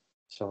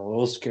 so I'm a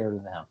little scared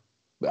of them.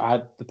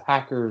 The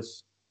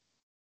Packers,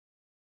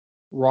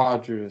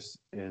 Rodgers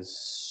is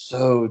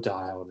so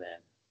dialed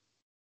in.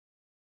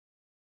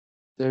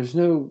 There's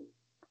no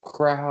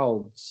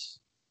crowds.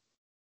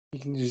 He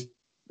can just,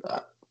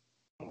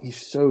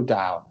 he's so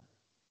dialed in.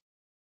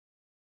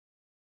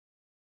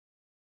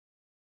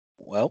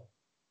 Well,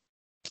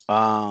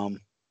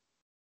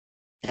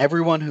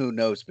 everyone who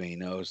knows me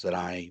knows that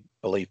I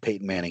believe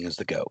Peyton Manning is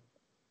the GOAT.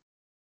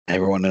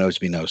 Everyone who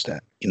knows me knows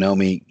that. You know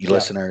me,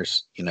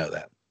 listeners, you know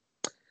that.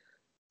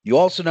 You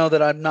also know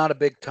that I'm not a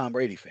big Tom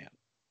Brady fan.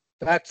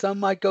 In fact, some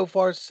might go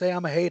far as to say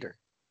I'm a hater.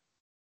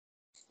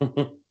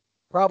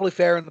 Probably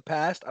fair in the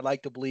past. I'd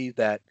like to believe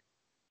that at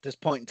this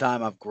point in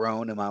time I've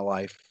grown in my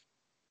life,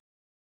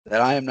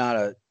 that I am not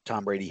a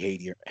Tom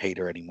Brady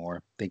hater anymore. I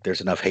think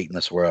there's enough hate in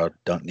this world.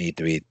 Don't need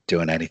to be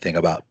doing anything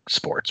about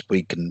sports.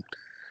 We can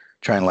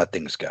try and let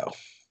things go.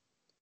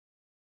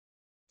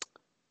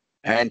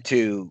 And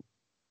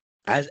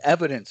as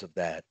evidence of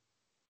that,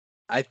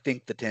 I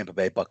think the Tampa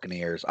Bay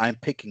Buccaneers, I'm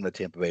picking the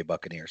Tampa Bay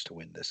Buccaneers to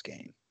win this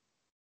game,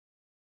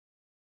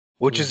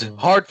 which is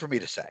hard for me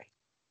to say,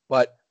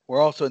 but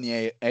we're also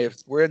in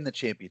we're in the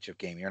championship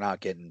game. You're not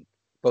getting,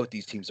 both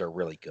these teams are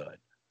really good.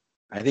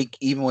 I think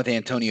even with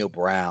Antonio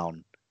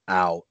Brown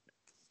out,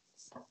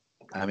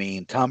 I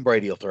mean, Tom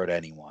Brady will throw to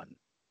anyone.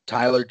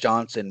 Tyler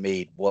Johnson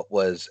made what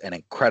was an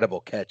incredible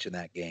catch in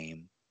that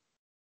game,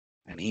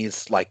 and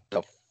he's like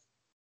the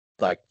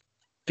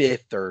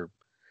fifth or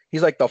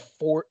he's like the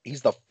fourth.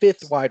 He's the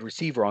fifth wide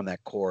receiver on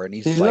that core, and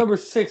he's like number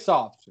 6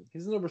 option.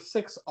 He's the number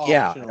 6 option.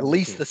 Yeah, at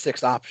least the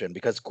 6th option,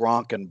 because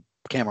Gronk and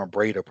Cameron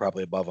Brate are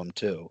probably above him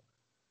too.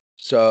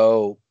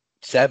 So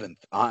 7th,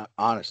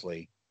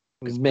 honestly,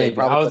 maybe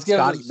I was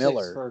Scotty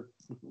Miller for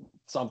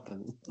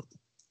something.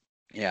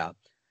 Yeah,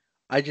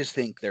 I just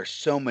think there's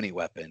so many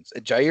weapons.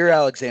 Jair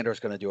Alexander is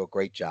going to do a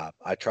great job.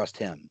 I trust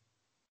him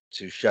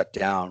to shut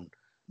down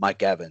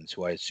Mike Evans,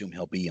 who I assume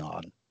he'll be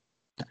on.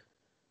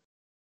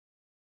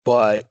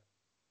 But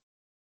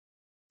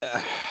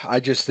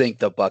I just think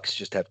the Bucs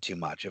just have too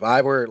much. If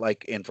I were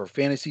in for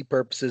fantasy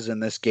purposes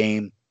in this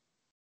game,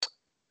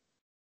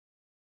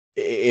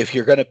 if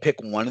you're going to pick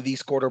one of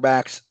these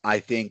quarterbacks, I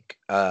think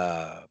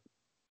Rodgers.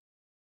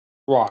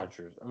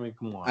 I mean,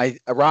 come on.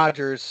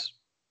 Rodgers,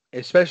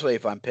 especially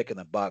if I'm picking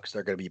the Bucs,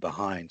 they're going to be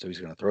behind, so he's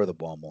going to throw the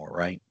ball more,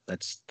 right?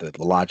 That's the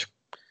logic,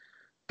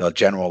 the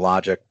general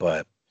logic.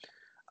 But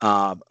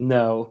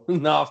no,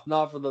 not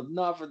for the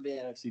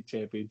NFC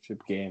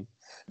Championship game.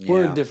 Yeah.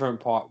 We're in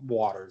different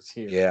waters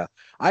here. Yeah,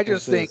 I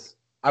just think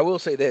I will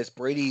say this: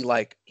 Brady,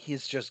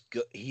 he's just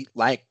good. He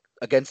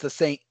against the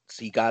Saints,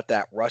 he got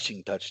that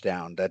rushing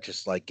touchdown that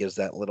just gives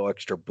that little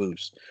extra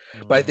boost.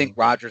 But I think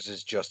Rodgers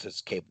is just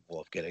as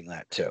capable of getting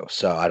that too.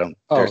 So I don't.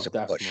 There's a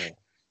definitely. push.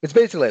 It's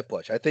basically a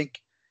push. I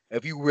think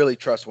if you really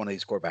trust one of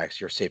these quarterbacks,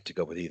 you're safe to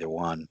go with either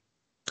one.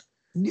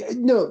 Yeah,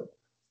 no.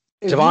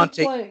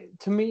 Devontae,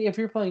 if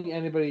you're playing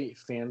anybody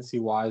fantasy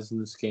wise in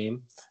this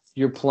game,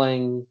 you're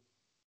playing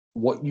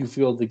what you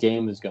feel the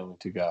game is going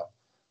to go.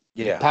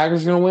 Yeah.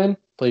 Packers are going to win.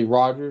 Play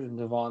Rodgers and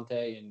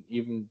Devontae and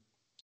even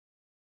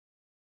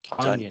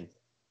Onion.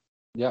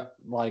 Yep.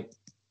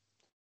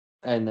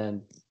 And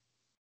then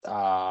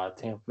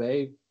Tampa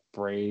Bay,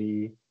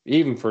 Brady,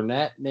 even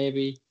Fournette,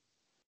 maybe.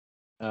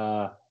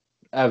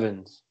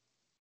 Evans.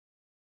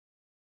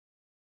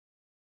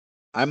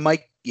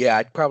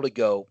 I'd probably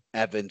go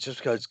Evans just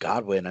because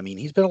Godwin. I mean,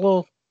 he's been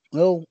a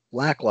little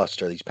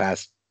lackluster these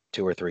past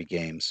 2 or 3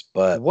 games.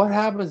 But what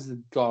happens to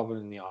Godwin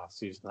in the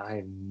offseason? I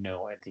have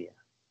no idea.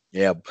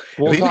 Yeah,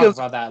 we'll talk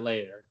about that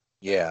later.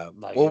 Yeah,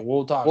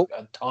 we'll talk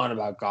a ton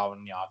about Godwin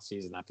in the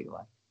offseason, I feel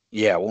like.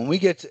 Yeah, when we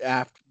get to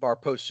after our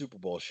post Super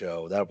Bowl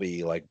show, that'll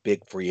be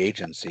big free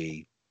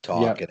agency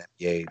talk at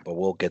NBA, but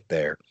we'll get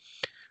there.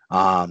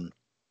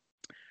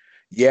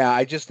 Yeah,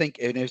 I just think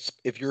and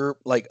if you're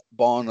like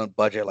balling on a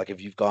budget, like if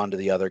you've gone to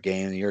the other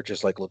game and you're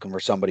just like looking for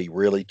somebody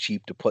really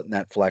cheap to put in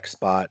that flex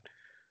spot,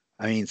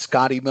 I mean,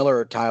 Scotty Miller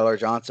or Tyler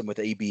Johnson with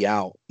AB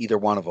out, either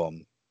one of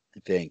them, I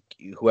think,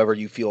 whoever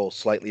you feel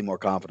slightly more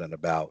confident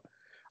about.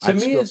 I To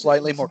just me, feel it's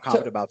slightly more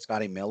confident to, about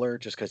Scotty Miller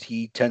just because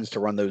he tends to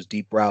run those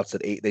deep routes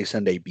that they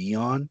send AB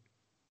on.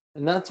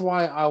 and that's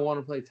why I want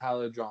to play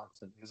Tyler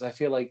Johnson because I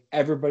feel like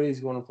everybody's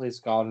going to play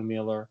Scotty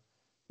Miller.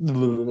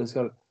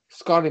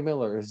 Scotty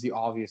Miller is the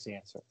obvious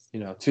answer,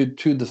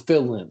 to the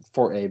fill-in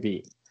for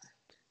AB.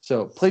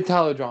 So play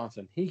Tyler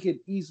Johnson. He could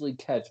easily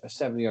catch a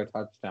 70-yard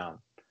touchdown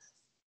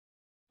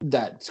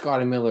that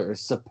Scotty Miller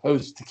is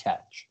supposed to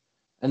catch,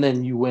 and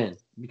then you win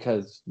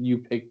because you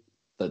picked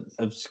the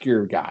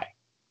obscure guy.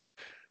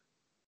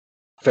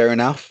 Fair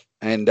enough.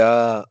 And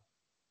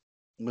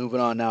moving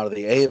on now to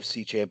the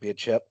AFC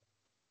Championship.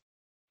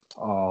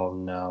 Oh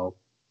no.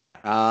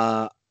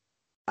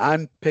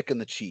 I'm picking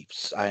the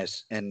Chiefs.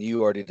 And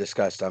you already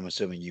discussed. I'm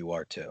assuming you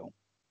are too.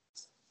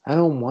 I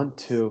don't want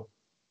to.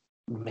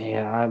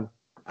 Man,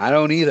 I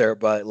don't either,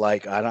 but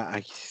like I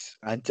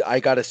don't. I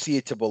got to see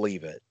it to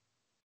believe it.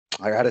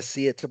 I got to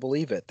see it to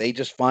believe it. They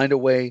just find a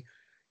way.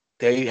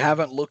 They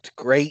haven't looked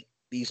great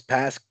this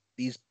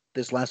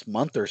last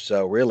month or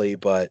so, really,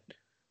 but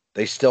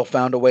they still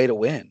found a way to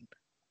win.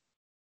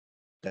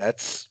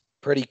 That's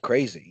pretty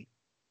crazy.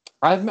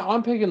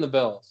 I'm picking the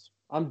Bills.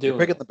 I'm You're doing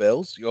picking it. the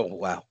Bills? Oh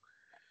wow,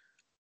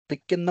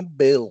 picking the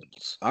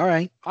Bills. All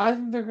right. I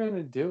think they're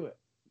gonna do it.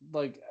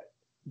 Like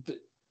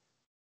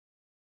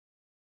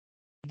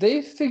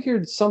they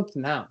figured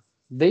something out.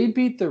 They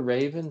beat the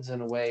Ravens in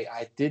a way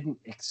I didn't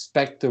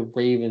expect the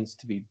Ravens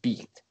to be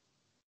beat.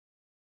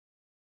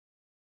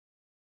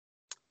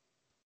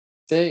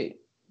 They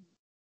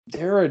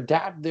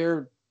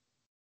they're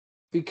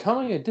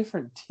becoming a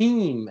different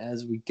team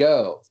as we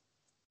go,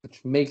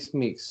 which makes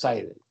me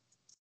excited.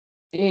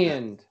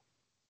 And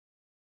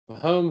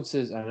Mahomes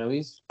is, I know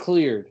he's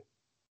cleared.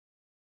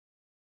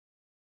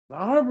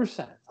 Not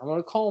 100%. I'm going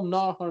to call him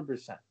not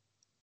 100%.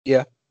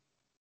 Yeah.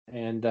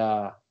 And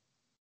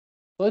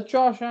let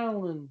Josh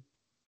Allen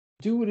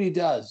do what he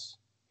does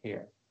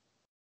here.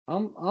 I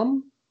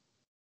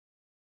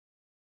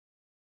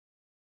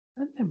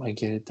think I might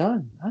get it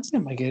done. I think I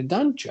might get it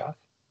done, Chuck.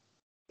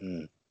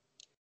 Mm.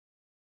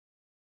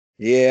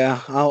 Yeah.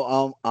 I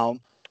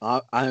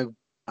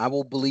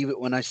will believe it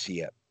when I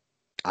see it.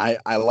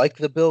 I like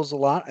the Bills a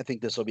lot. I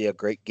think this will be a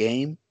great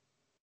game.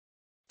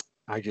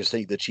 I just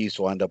think the Chiefs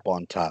will end up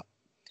on top.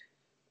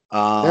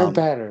 They're Um,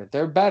 better.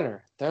 They're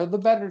better. They're the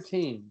better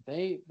team.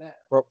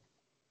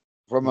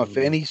 from a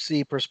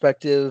fantasy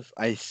perspective,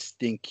 I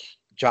think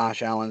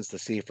Josh Allen's the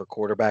safer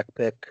quarterback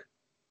pick.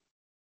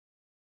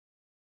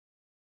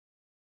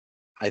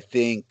 I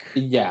think,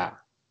 Yeah.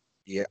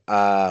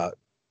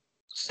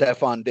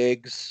 Stephon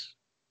Diggs.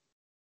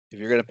 If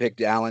you're gonna pick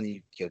Allen,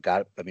 you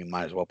got. I mean,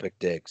 might as well pick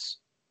Diggs.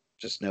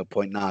 Just no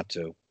point not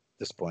to at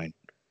this point.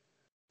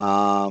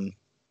 Um,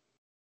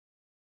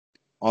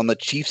 on the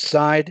Chiefs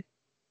side,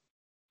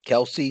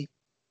 Kelsey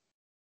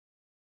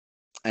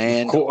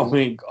and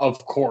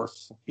Of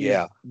course. He's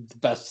yeah, the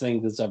best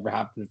thing that's ever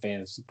happened in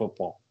fantasy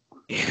football.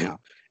 yeah,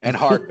 and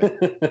Hardman.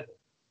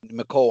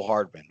 McCole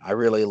Hardman. I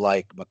really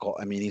like McCole.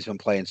 I mean, he's been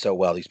playing so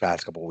well these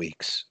past couple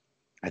weeks.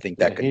 I think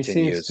that He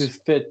seems to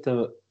continues. fit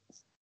the.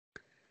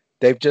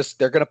 They're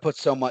going to put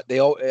so much.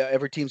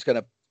 Every team's going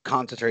to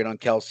concentrate on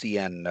Kelsey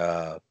and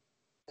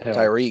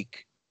Tyreek.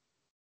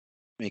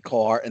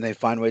 And they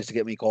find ways to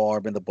get Mecole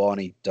Hardman the ball,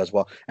 and he does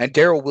well. And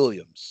Darrell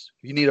Williams.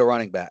 You need a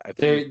running back.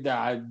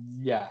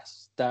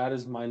 Yes, that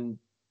is my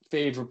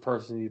favorite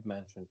person you've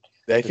mentioned.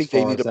 I think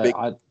they need a big.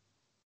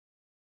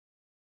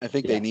 I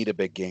think they yes. need a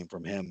big game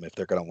from him if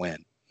they're going to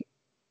win.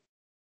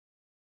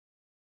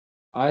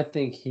 I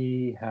think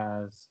he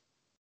has.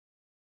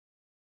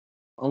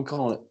 I'm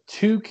calling it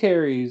 2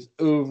 carries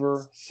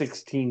over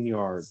 16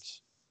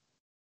 yards.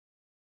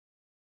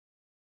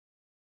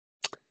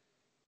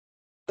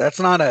 That's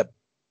not a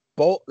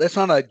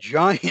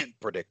giant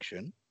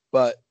prediction,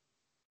 but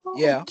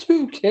yeah,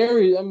 2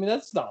 carries. I mean,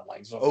 that's not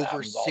like so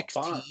over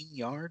 16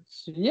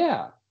 yards.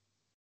 Yeah,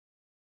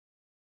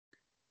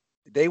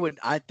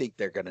 I think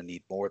they're going to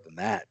need more than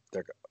that.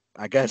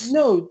 I guess.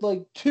 No,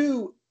 like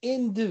 2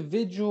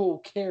 individual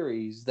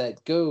carries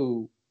that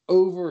go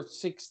over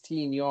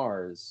 16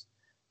 yards.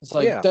 It's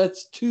like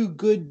that's 2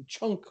 good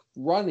chunk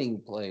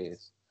running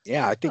plays.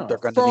 Yeah, I think they're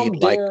going to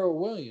need like Darrell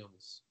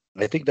Williams.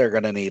 I think they're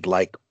going to need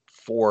like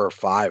 4 or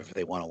 5 if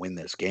they want to win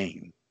this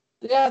game.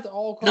 Yeah,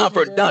 all not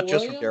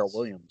just from Darrell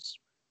Williams.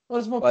 Well,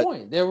 that's my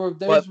point.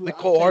 But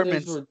Mecole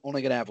Hardman's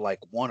only going to have like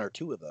 1 or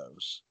 2 of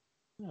those.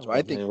 So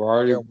I think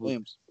Darrell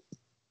Williams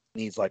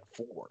needs like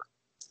 4.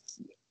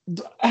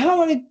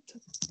 How many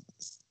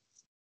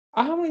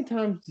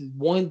times did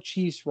one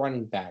Chiefs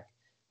running back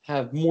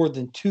have more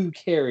than 2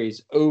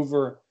 carries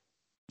over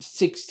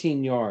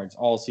 16 yards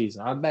all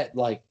season? I bet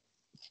like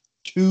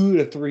 2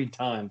 to 3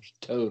 times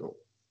total.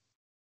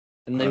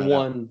 And they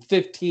won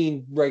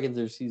 15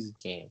 regular season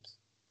games.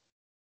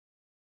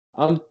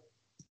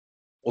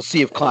 We'll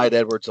see if Clyde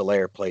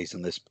Edwards-Helaire plays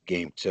in this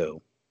game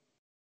too.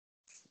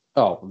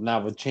 Oh,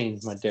 that would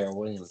change my Darrell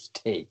Williams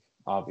take,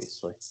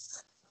 obviously,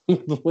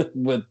 with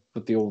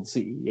the old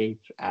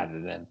CEH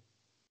added in.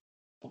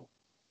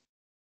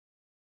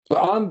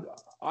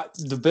 But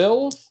the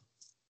Bills,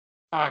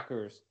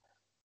 Packers,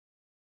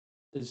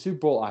 the Super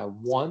Bowl I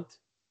want,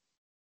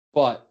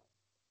 but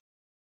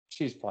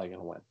she's probably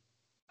gonna win.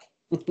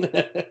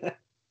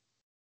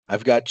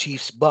 I've got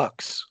Chiefs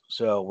Bucks,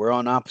 so we're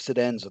on opposite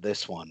ends of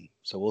this one.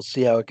 So we'll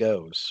see how it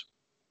goes.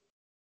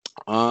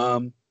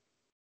 I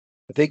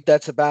think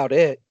that's about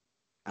it.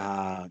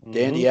 Dan,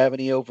 do you have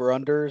any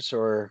over-unders,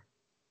 or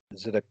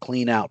is it a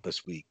clean out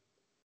this week?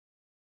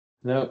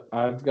 No,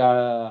 I've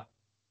got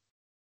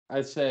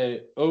I'd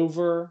say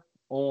over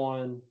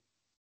on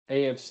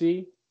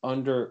AFC,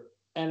 under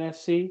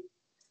NFC.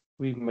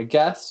 Leave my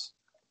guess.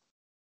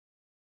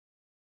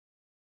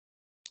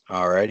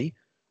 Alrighty.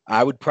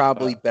 I would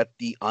probably bet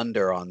the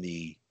under on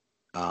the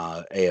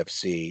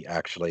AFC,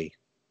 actually,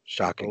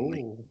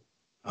 shockingly.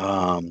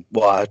 Well,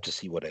 I have to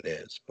see what it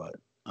is, but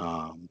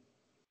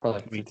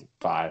probably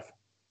 55.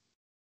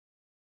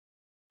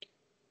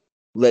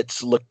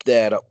 Let's look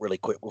that up really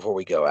quick before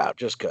we go out,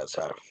 just because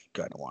I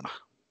kind of want to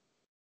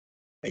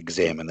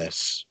examine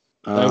this.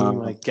 That would be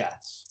my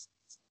guess.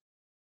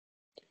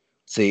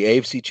 See,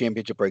 AFC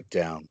Championship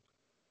breakdown.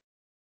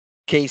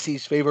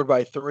 Casey's favored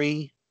by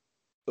 3.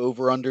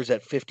 Over-unders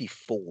at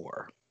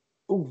 54.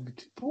 Ooh,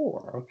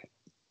 54. Okay.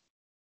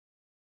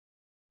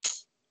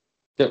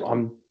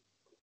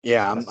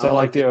 Yeah, I still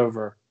like the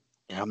over.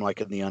 Yeah, I'm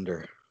liking the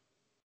under.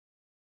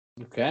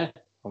 Okay,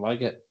 I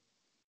like it.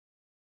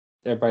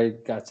 Everybody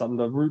got something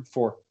to root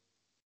for.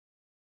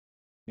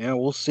 Yeah,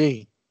 we'll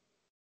see.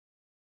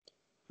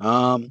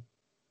 Alrighty,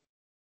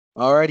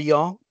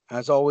 y'all.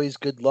 As always,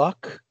 good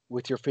luck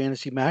with your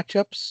fantasy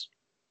matchups,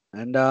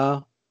 and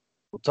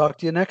we'll talk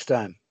to you next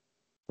time.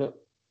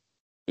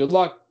 Good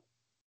luck.